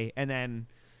 $5,000 and then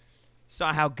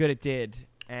saw how good it did.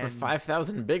 And For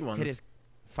 5,000 big ones. hit his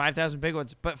 5,000 big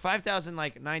ones. But 5,000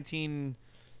 like 1980s,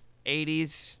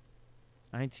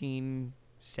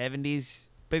 1970s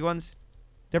big ones.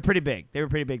 They're pretty big. They were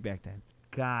pretty big back then.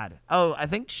 God. Oh, I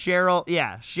think Cheryl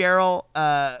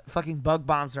fucking bug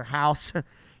bombs her house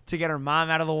to get her mom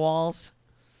out of the walls.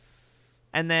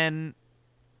 And then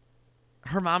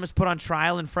her mom is put on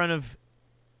trial in front of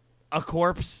a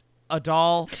corpse, a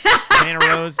doll, Nana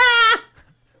Rose,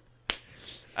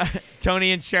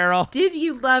 Tony and Cheryl. Did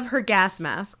you love her gas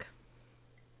mask?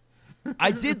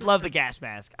 I did love the gas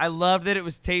mask. I loved that it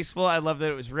was tasteful. I loved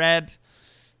that it was red.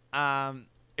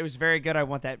 It was very good. I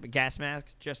want that gas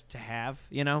mask just to have,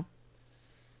 you know?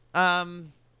 Oh,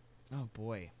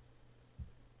 boy.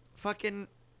 Fucking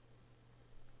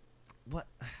what?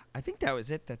 I think that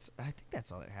was it. I think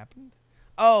that's all that happened.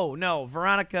 Oh no,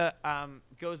 Veronica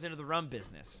goes into the rum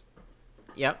business.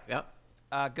 Yep.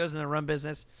 Goes into the rum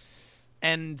business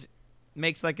and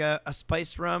makes like a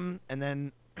spiced rum, and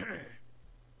then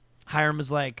Hiram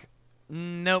is like,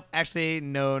 nope, actually,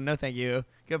 no, thank you,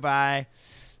 goodbye.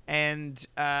 And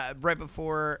right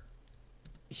before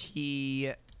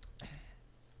she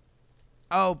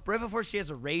has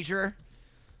a razor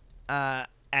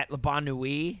at Le Bon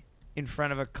Nuit in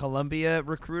front of a Columbia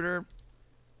recruiter.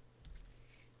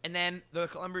 And then the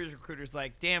Columbia recruiter's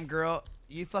like, damn, girl,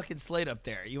 you fucking slayed up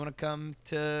there. You want to come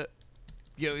to,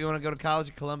 you want to go to college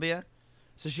at Columbia?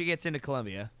 So she gets into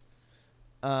Columbia.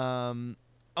 Oh,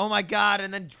 my God.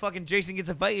 And then fucking Jason gets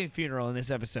a Viking funeral in this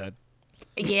episode.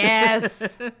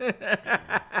 Yes.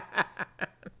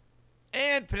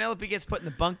 And Penelope gets put in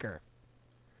the bunker.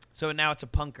 So now it's a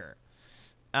punker.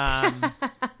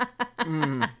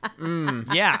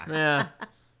 Yeah.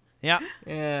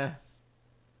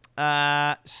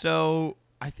 So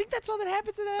I think that's all that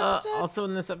happens in that episode. Also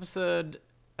in this episode,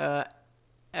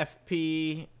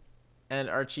 FP and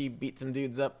Archie beat some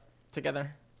dudes up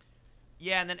together.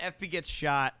 Yeah, and then FP gets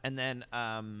shot, and then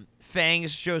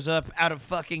Fangs shows up out of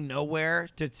fucking nowhere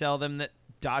to tell them that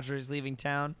Dodger is leaving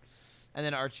town. And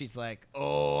then Archie's like,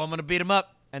 oh, I'm going to beat him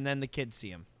up. And then the kids see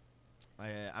him.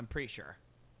 I'm pretty sure.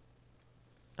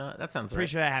 That sounds right.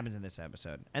 Pretty sure that happens in this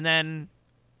episode. And then,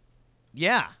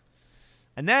 yeah.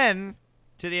 And then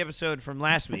to the episode from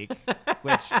last week,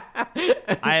 which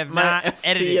I have not FP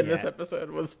edited in yet. this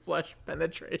episode was flesh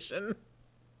penetration.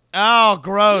 Oh,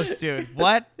 gross, dude.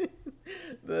 What?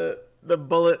 The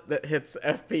bullet that hits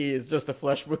FP is just a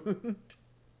flesh wound.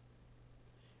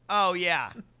 Oh,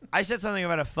 yeah. I said something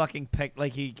about a fucking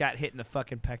like he got hit in the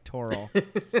fucking pectoral.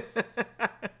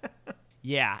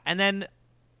 Yeah. And then,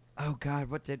 oh, God,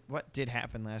 what did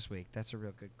happen last week? That's a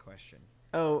real good question.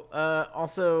 Oh,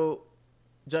 also,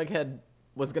 Jughead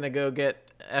was going to go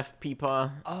get FP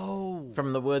Paw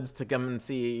from the woods to come and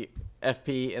see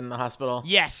FP in the hospital.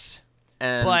 Yes.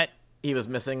 But he was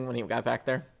missing when he got back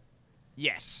there.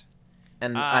 Yes.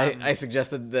 And I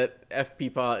suggested that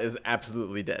FP Paw is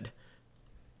absolutely dead.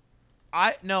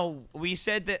 We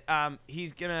said that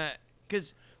he's gonna,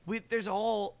 because we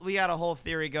got a whole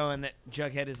theory going that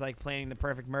Jughead is like planning the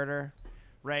perfect murder,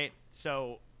 right?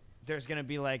 So there's gonna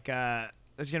be like a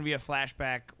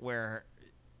flashback where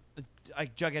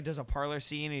like Jughead does a parlor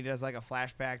scene and he does like a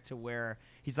flashback to where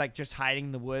he's like just hiding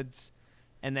in the woods,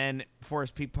 and then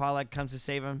Forrest P. Pollock comes to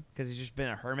save him because he's just been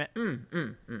a hermit.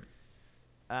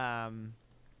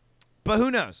 But who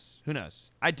knows? Who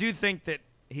knows? I do think that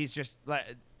he's just like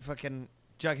fucking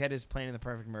Jughead is planning the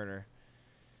perfect murder.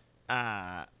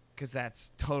 Because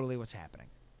that's totally what's happening.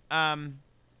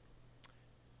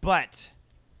 But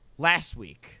last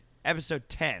week, episode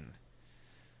 10.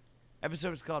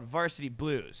 Episode was called Varsity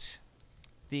Blues.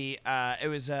 It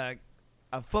was a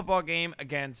football game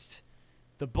against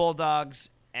the Bulldogs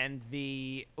and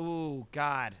the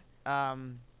I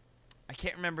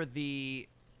can't remember the.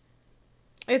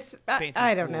 It's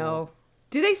I don't know.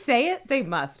 Do they say it? They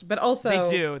must, but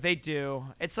also They do.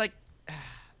 It's like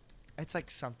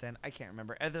something I can't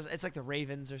remember. It's like the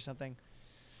Ravens or something.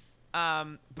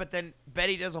 But then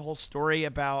Betty does a whole story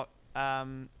about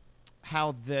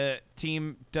how the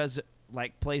team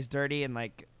plays dirty and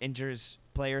like injures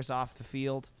players off the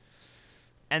field,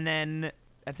 and then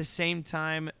at the same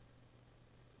time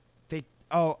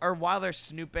while they're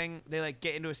snooping, they like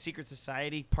get into a secret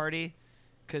society party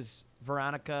because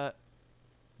Veronica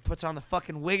puts on the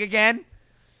fucking wig again.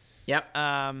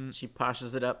 Yep. She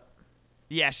poshes it up.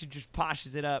 Yeah, she just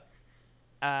poshes it up.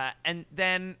 And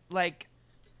then, like,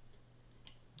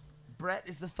 Brett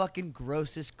is the fucking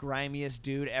grossest, grimiest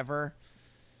dude ever.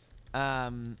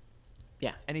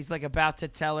 Yeah. And he's, like, about to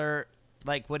tell her,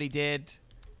 like, what he did,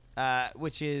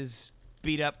 which is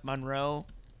beat up Monroe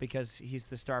because he's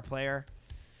the star player.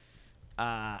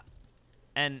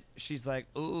 And she's like,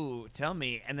 ooh, tell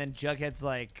me. And then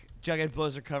Jughead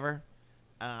blows her cover.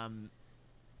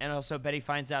 And also Betty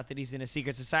finds out that he's in a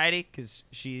secret society because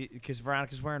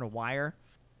Veronica's wearing a wire.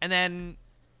 And then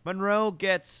Monroe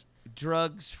gets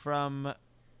drugs from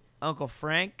Uncle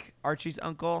Frank, Archie's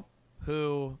uncle,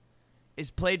 who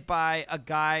is played by a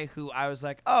guy who I was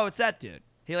like, oh, it's that dude.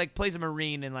 He like plays a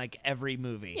Marine in like every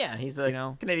movie. Yeah, he's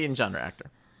a Canadian genre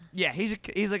actor. Yeah,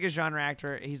 he's like a genre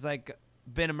actor. He's like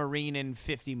been a Marine in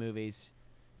 50 movies.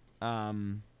 But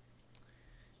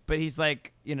he's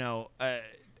like, he's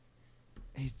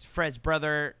Fred's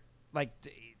brother. Like,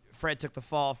 Fred took the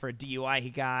fall for a DUI he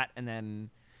got, and then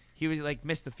he was like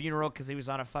missed the funeral because he was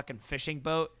on a fucking fishing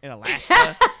boat in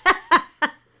Alaska.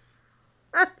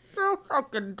 So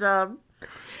fucking dumb.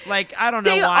 Like, I don't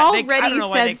know They why. I already don't know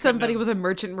why said they somebody couldn't was a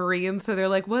merchant marine, so they're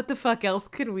like, what the fuck else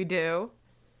could we do?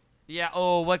 Yeah,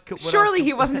 oh, what Surely else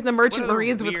he wasn't in the merchant other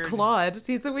marines with weird- Claude.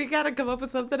 So we gotta come up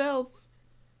with something else.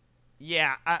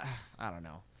 Yeah, I don't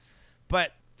know.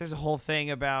 But there's a whole thing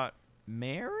about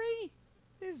Mary?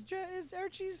 Is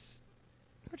Archie's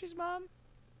mom?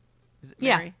 Is it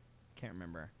Yeah. Mary? Can't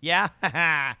remember. Yeah?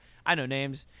 I know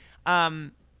names.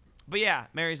 But yeah,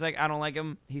 Mary's like, I don't like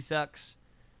him. He sucks.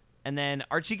 And then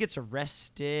Archie gets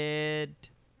arrested,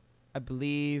 I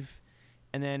believe.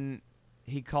 And then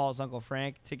he calls Uncle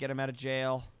Frank to get him out of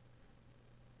jail.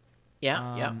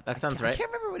 Yeah, that sounds right. I can't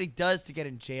remember what he does to get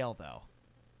in jail, though.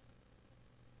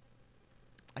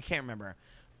 I can't remember.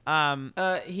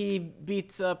 He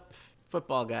beats up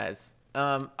football guys.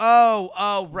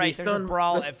 Oh, right. There's a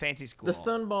brawl at fancy school. The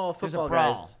Stoneball There's a football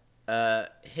brawl. guys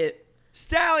hit.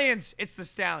 Stallions. It's the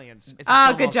Stallions. It's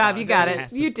Oh, good job. You got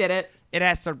it. You did it. It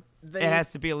has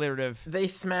to be alliterative. They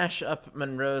smash up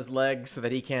Monroe's leg so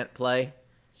that he can't play.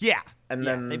 Yeah. And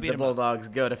then they beat the him up. Bulldogs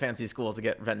go to fancy school to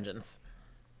get vengeance.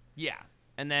 Yeah.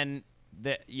 And then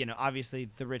obviously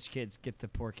the rich kids get the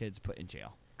poor kids put in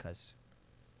jail because,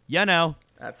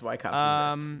 That's why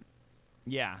cops exist.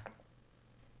 Yeah.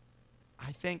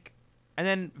 I think, and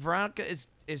then Veronica is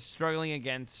struggling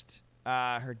against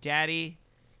her daddy,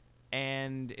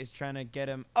 and is trying to get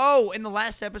him. Oh, in the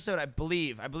last episode, I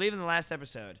believe in the last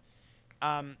episode,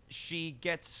 she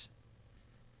gets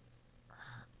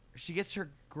her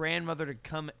grandmother to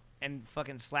come and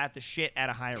fucking slap the shit out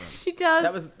of Hiram. She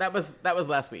does. That was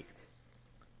last week.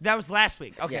 That was last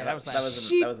week. Okay, Yeah, that was last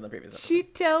that week. was in the previous episode. She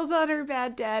tells on her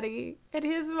bad daddy, and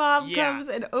his mom Yeah. comes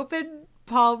and open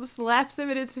palm slaps him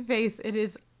in his face in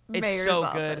his mayor's so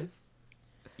office.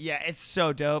 Yeah, it's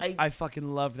so dope. I fucking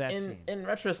love that scene. In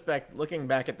retrospect, looking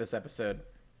back at this episode,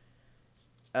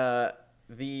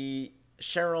 the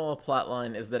Cheryl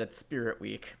plotline is that it's Spirit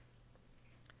Week.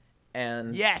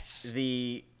 And Yes.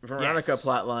 the Veronica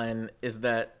plotline is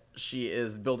that she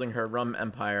is building her rum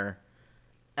empire.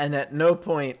 And at no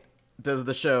point does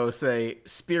the show say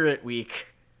Spirit Week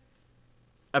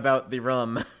about the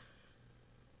rum.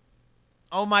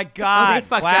 Oh my god!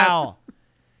 fucked Wow,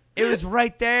 it was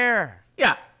right there.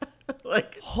 Yeah.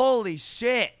 Like, Holy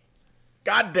shit!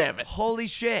 God damn it. Holy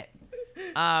shit!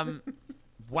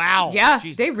 Wow. Yeah,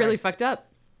 Jesus they really Christ. fucked up.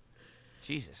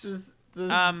 Jesus.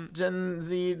 Does Gen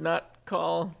Z not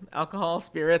call alcohol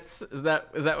spirits? Is that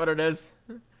what it is?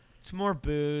 It's more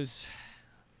booze,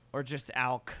 or just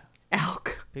alk.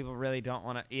 Alk. People really don't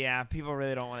want to. Yeah, people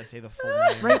really don't want to say the full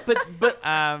name. Right, but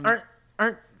Um,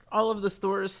 aren't all of the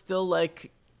stores still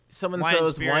like someone Wine and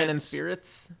sells wine and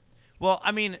spirits. spirits? Well,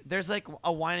 I mean, there's like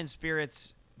a wine and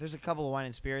spirits. There's a couple of wine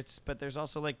and spirits, but there's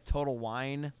also like Total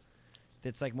Wine,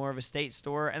 that's like more of a state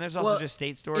store, and there's also just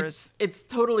state stores. It's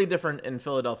totally different in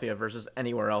Philadelphia versus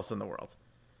anywhere else in the world.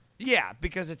 Yeah,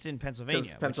 because it's in Pennsylvania, which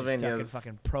is Pennsylvania's stuck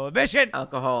in fucking prohibition.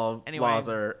 Alcohol Anyway. laws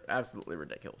are absolutely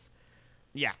ridiculous.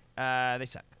 Yeah, they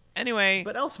suck. Anyway,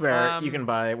 But elsewhere, you can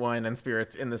buy wine and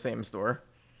spirits in the same store,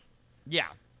 yeah,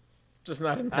 just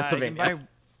not in you can Pennsylvania.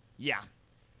 yeah.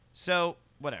 So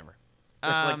whatever.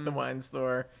 It's like the wine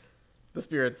store, the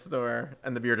spirit store,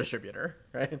 and the beer distributor,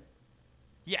 right?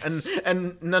 Yes.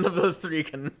 And none of those three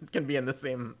can be in the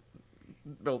same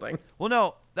building. Well,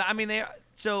 no, I mean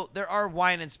there are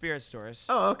wine and spirit stores.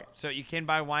 Oh, okay. So you can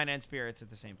buy wine and spirits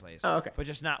at the same place. Oh, okay. But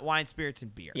just not wine, spirits,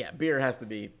 and beer. Yeah, beer has to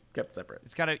be kept separate.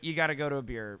 You gotta go to a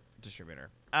beer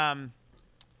distributor.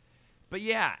 But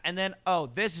yeah, and then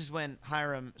this is when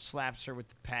Hiram slaps her with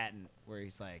the patent, where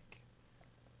he's like,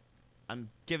 "I'm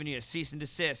giving you a cease and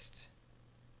desist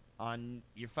on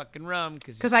your fucking rum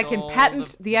Because I can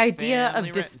patent the idea of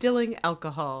distilling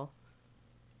alcohol.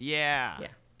 Yeah. Yeah.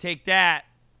 Take that.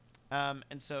 And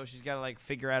so she's got to like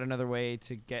figure out another way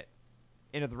to get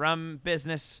into the rum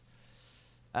business.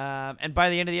 And by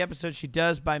the end of the episode, she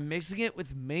does by mixing it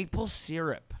with maple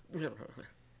syrup,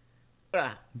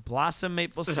 blossom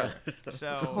maple syrup.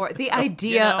 So Or the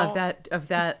idea of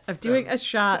doing a sounds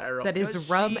shot terrible. that is Does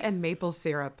rum she- and maple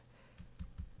syrup.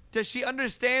 does she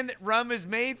understand that rum is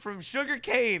made from sugar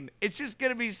cane? It's just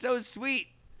gonna be so sweet.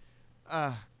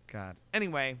 God.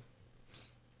 Anyway,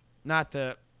 not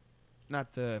the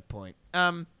point.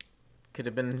 Could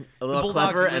have been a little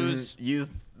Bulldogs clever lose. and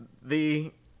used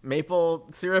the maple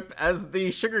syrup as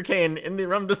the sugarcane in the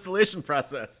rum distillation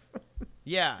process.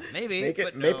 Yeah, maybe. Make it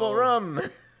but maple no. rum.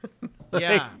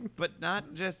 Yeah, but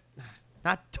don't just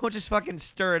fucking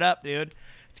stir it up, dude.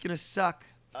 It's gonna suck.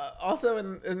 Also,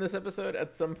 in this episode,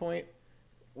 at some point,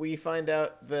 we find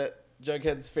out that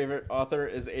Jughead's favorite author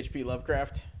is H.P.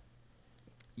 Lovecraft.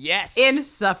 Yes.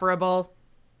 Insufferable.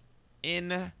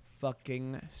 In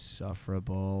fucking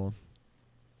sufferable.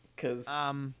 Because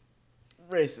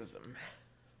racism.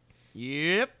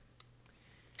 Yep.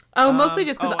 Oh, mostly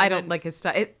just because I don't like his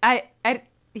style.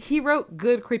 He wrote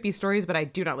good, creepy stories, but I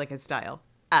do not like his style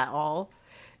at all.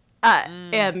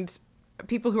 And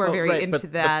people who are very into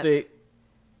that.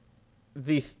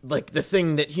 But the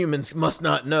thing that humans must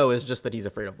not know is just that he's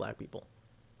afraid of black people.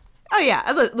 Oh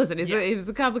yeah, listen, he's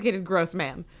a complicated, gross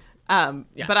man.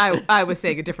 But I was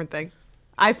saying a different thing.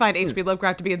 I find H.P.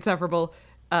 Lovecraft to be insufferable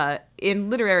in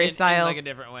literary style, in like a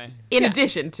different way. In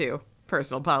addition to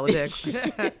personal politics.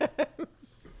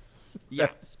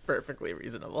 That's perfectly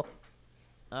reasonable.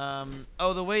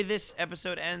 The way this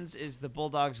episode ends is the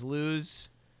Bulldogs lose.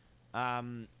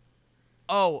 Important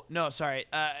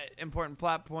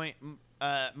plot point.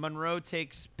 Monroe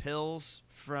takes pills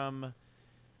from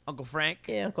Uncle Frank.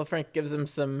 Yeah, Uncle Frank gives him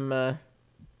some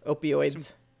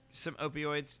opioids. Some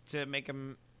opioids to make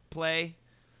him play.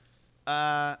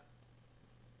 And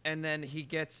then he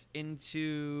gets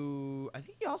into... I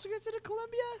think he also gets into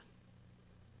Columbia?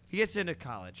 He gets into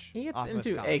college. He gets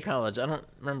into a college. I don't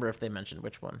remember if they mentioned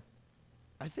which one.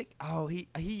 I think... Oh, he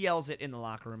yells it in the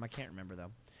locker room. I can't remember,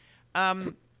 though.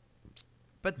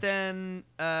 But then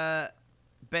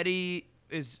Betty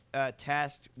is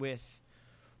tasked with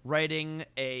writing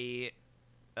a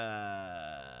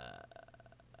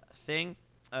thing,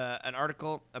 an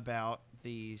article about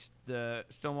the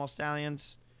Stonewall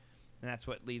Stallions, and that's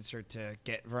what leads her to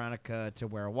get Veronica to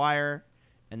wear a wire,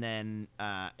 and then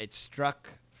it's struck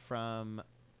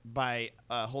by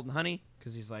Holden Honey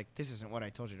because he's like, "This isn't what I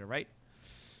told you to write."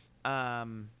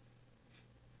 And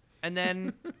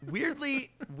then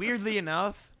weirdly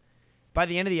enough, by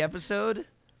the end of the episode,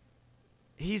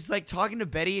 he's like talking to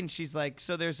Betty, and she's like,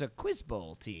 "So there's a quiz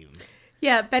bowl team."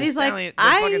 Yeah, Betty's like, the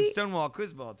fucking Stonewall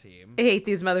quiz bowl team. I hate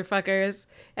these motherfuckers.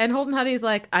 And Holden Honey's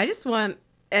like, I just want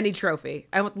any trophy.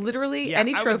 I want literally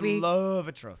any trophy. I would love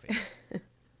a trophy.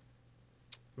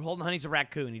 Holden Honey's a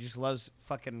raccoon. He just loves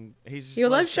fucking. He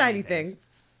loves shiny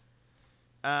things.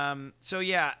 And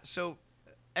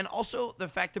also the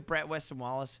fact that Brett Weston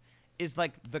Wallace is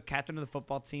like the captain of the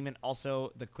football team and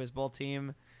also the quiz bowl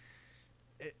team.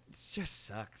 It just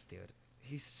sucks, dude.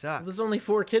 He sucks. There's only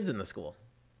 4 kids in the school.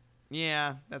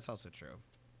 Yeah, that's also true.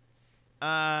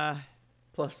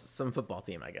 Plus some football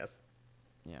team, I guess.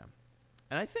 Yeah.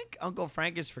 And I think Uncle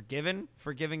Frank is forgiven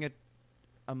for giving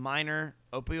a minor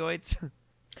opioids.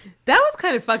 That was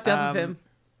kind of fucked up of him.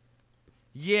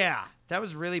 Yeah, that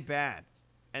was really bad.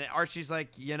 And Archie's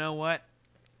like, you know what?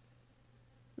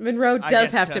 Monroe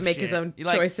does have to make his own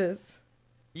choices.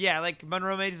 Yeah, like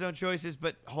Monroe made his own choices,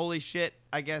 but holy shit,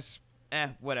 I guess,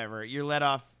 whatever. You're let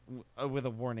off with a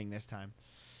warning this time.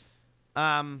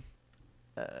 Cheryl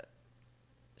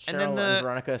and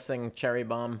Veronica sing "Cherry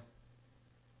Bomb."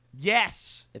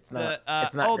 Yes, it's not.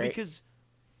 It's not great.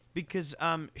 because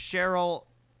Cheryl,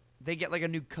 they get like a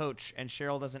new coach, and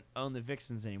Cheryl doesn't own the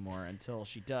Vixens anymore until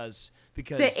she does.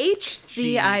 Because the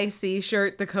HCIC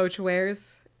shirt the coach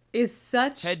wears is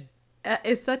such a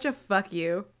fuck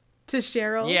you to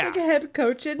Cheryl. Yeah, like a head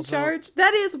coach in charge.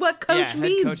 That is what coach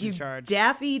means. Coach you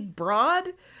daffy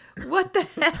broad. What the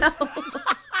hell?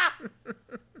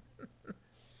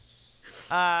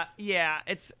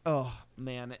 It's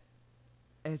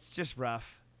it's just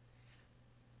rough.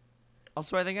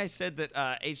 Also, I think I said that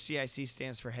HCIC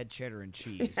stands for head cheddar and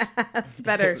cheese. That's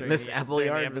better. Miss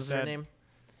Appleyard was her name.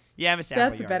 Yeah, Miss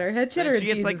Appleyard. That's better. Head cheddar and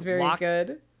cheese is very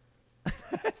good.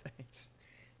 Thanks.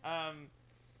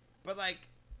 But like,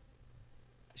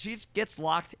 she gets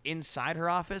locked inside her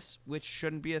office, which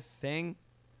shouldn't be a thing.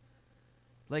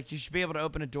 Like, you should be able to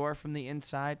open a door from the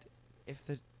inside if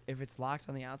it's locked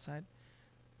on the outside.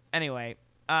 Anyway,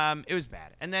 it was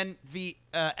bad. And then the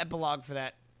epilogue for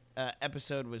that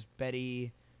episode was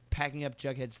Betty packing up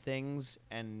Jughead's things,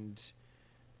 and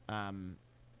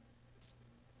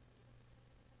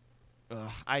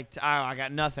I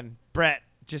got nothing. Brett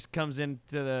just comes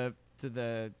into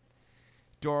the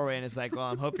doorway and is like, "Well,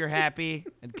 I hope you're happy,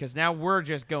 and because now we're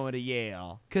just going to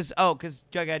Yale, because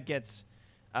Jughead gets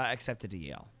accepted to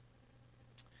Yale."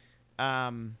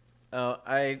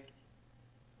 I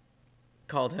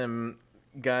called him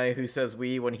guy who says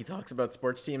 "we" when he talks about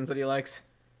sports teams that he likes.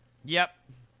 Yep,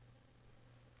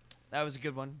 that was a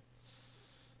good one.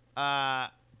 But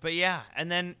yeah,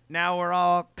 and then now we're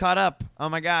all caught up. Oh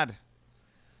my god,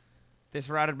 this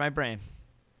rotted my brain.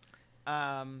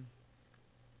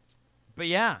 But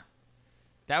yeah,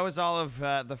 that was all of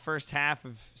the first half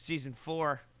of season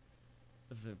 4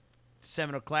 of the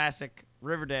seminal classic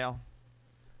Riverdale.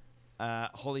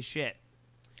 Holy shit.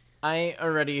 I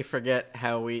already forget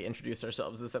how we introduced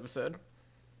ourselves this episode.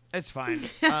 It's fine.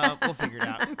 We'll figure it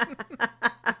out.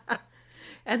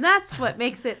 And that's what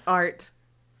makes it art.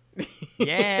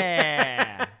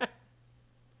 Yeah.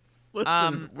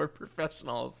 Listen, we're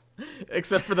professionals,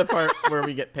 except for the part where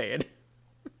we get paid.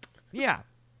 Yeah.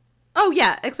 Oh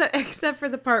yeah, except for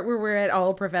the part where we're at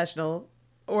all professional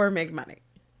or make money.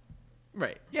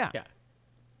 Right. Yeah.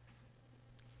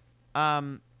 Yeah.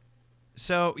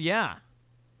 So yeah.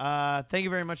 Thank you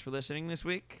very much for listening this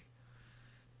week.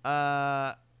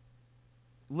 Little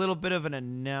bit of an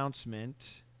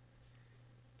announcement.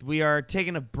 We are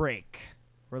taking a break.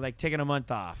 We're like taking a month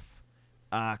off.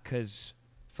 'Cause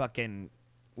fucking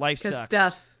life sucks.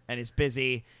 Stuff. And it's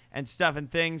busy and stuff and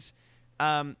things.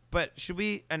 But should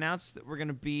we announce that we're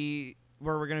gonna be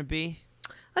where we're gonna be?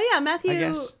 Oh yeah, Matthew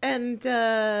guess. and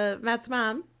Matt's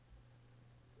mom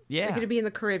Yeah. are going to be in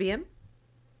the Caribbean.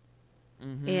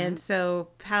 Mm-hmm. And so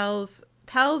pals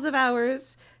of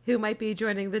ours who might be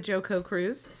joining the Joko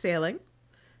cruise sailing.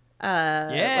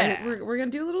 Yeah. We're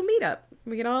going to do a little meetup.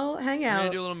 We can all hang out. We're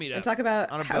gonna do a little meetup and talk about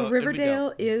on a how boat. It'll be Riverdale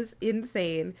dope. is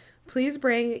insane. Please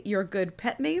bring your good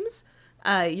pet names,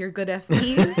 your good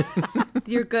FPs,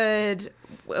 your good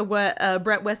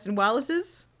Brett Weston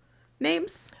Wallace's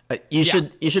names. You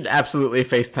should absolutely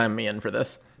FaceTime me in for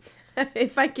this.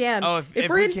 If I can. Oh, if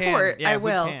we're we in can. port, Yeah, I if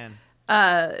we will. can.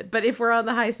 But if we're on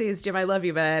the high seas, Jim, I love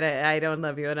you, but I don't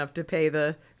love you enough to pay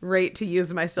the rate to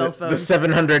use my cell phone. The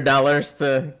 $700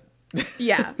 to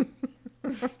Yeah.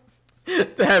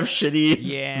 to have shitty,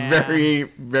 Yeah. very,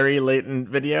 very latent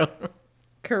video.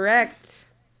 Correct.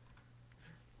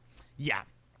 Yeah.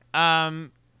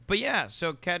 But yeah,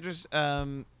 so Cadra's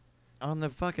on the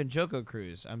fucking Joko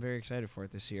cruise. I'm very excited for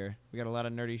it this year. We got a lot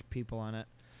of nerdy people on it.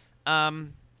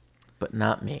 But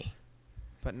not me.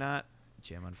 But not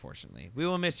Jim, unfortunately. We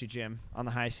will miss you, Jim, on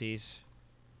the high seas.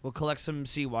 We'll collect some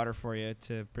seawater for you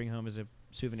to bring home as a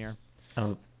souvenir.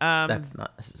 Oh, that's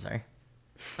not necessary.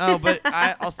 Oh, but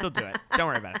I'll still do it. Don't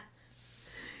worry about it.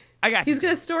 I got you. He's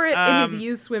going to store it in his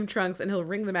used swim trunks, and he'll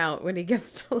wring them out when he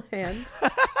gets to land.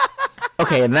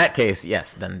 Okay, in that case,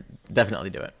 yes, then definitely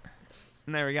do it.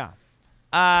 And there we go.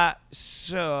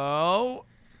 So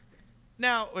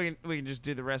now we can just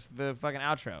do the rest of the fucking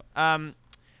outro.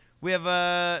 We have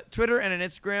a Twitter and an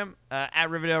Instagram at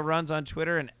Riverdale Runs on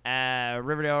Twitter and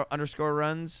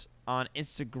Riverdale_runs on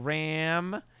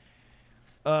Instagram.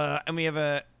 And we have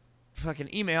a fucking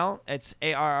email. It's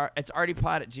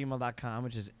ARRTIpod@gmail.com,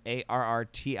 which is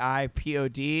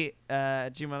ARRTIPOD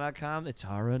 @gmail.com. It's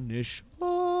our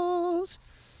initials.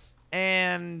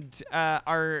 And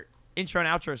our intro and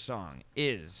outro song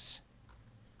is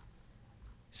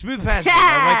Smooth Passage by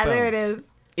White Bones. There it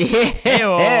is.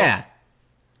 Yeah.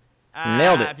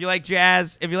 Nailed it. If you like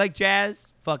jazz,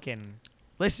 fucking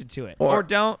listen to it. Or Or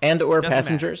don't. And/or Doesn't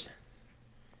Passengers.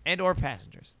 And/or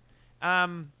Passengers.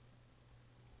 God,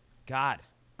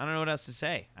 I don't know what else to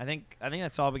say. I think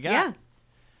that's all we got.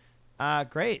 Yeah.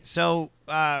 Great. So,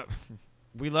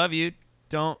 we love you.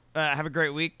 Don't have a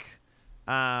great week.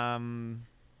 Try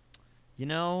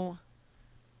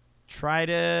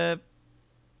to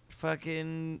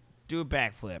fucking do a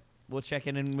backflip. We'll check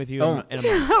in with you in a month.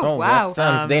 Oh, wow. That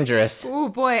sounds dangerous. Oh,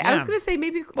 boy. I was Yeah. going to say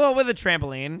maybe Well, with a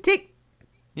trampoline, take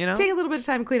you know? a little bit of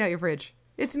time to clean out your fridge.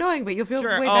 It's annoying, but you'll feel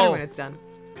Sure. way better Oh. when it's done.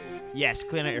 Yes,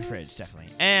 clean out your fridge, definitely.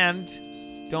 And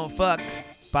don't fuck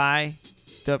by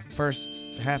the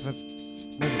first half of...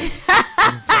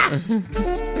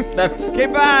 That's Okay,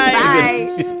 bye! Bye.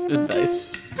 good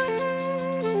advice.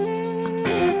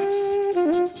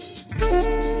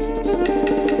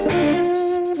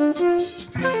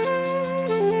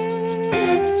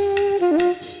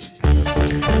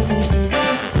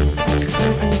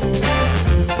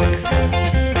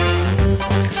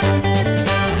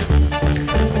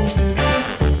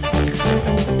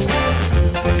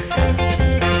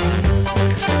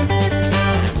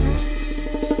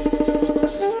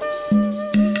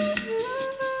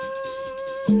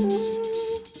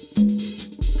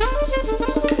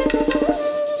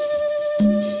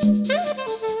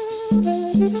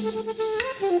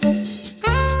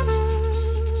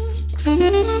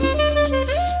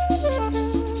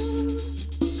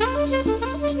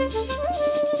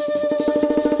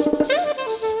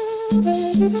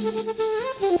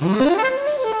 Thank you.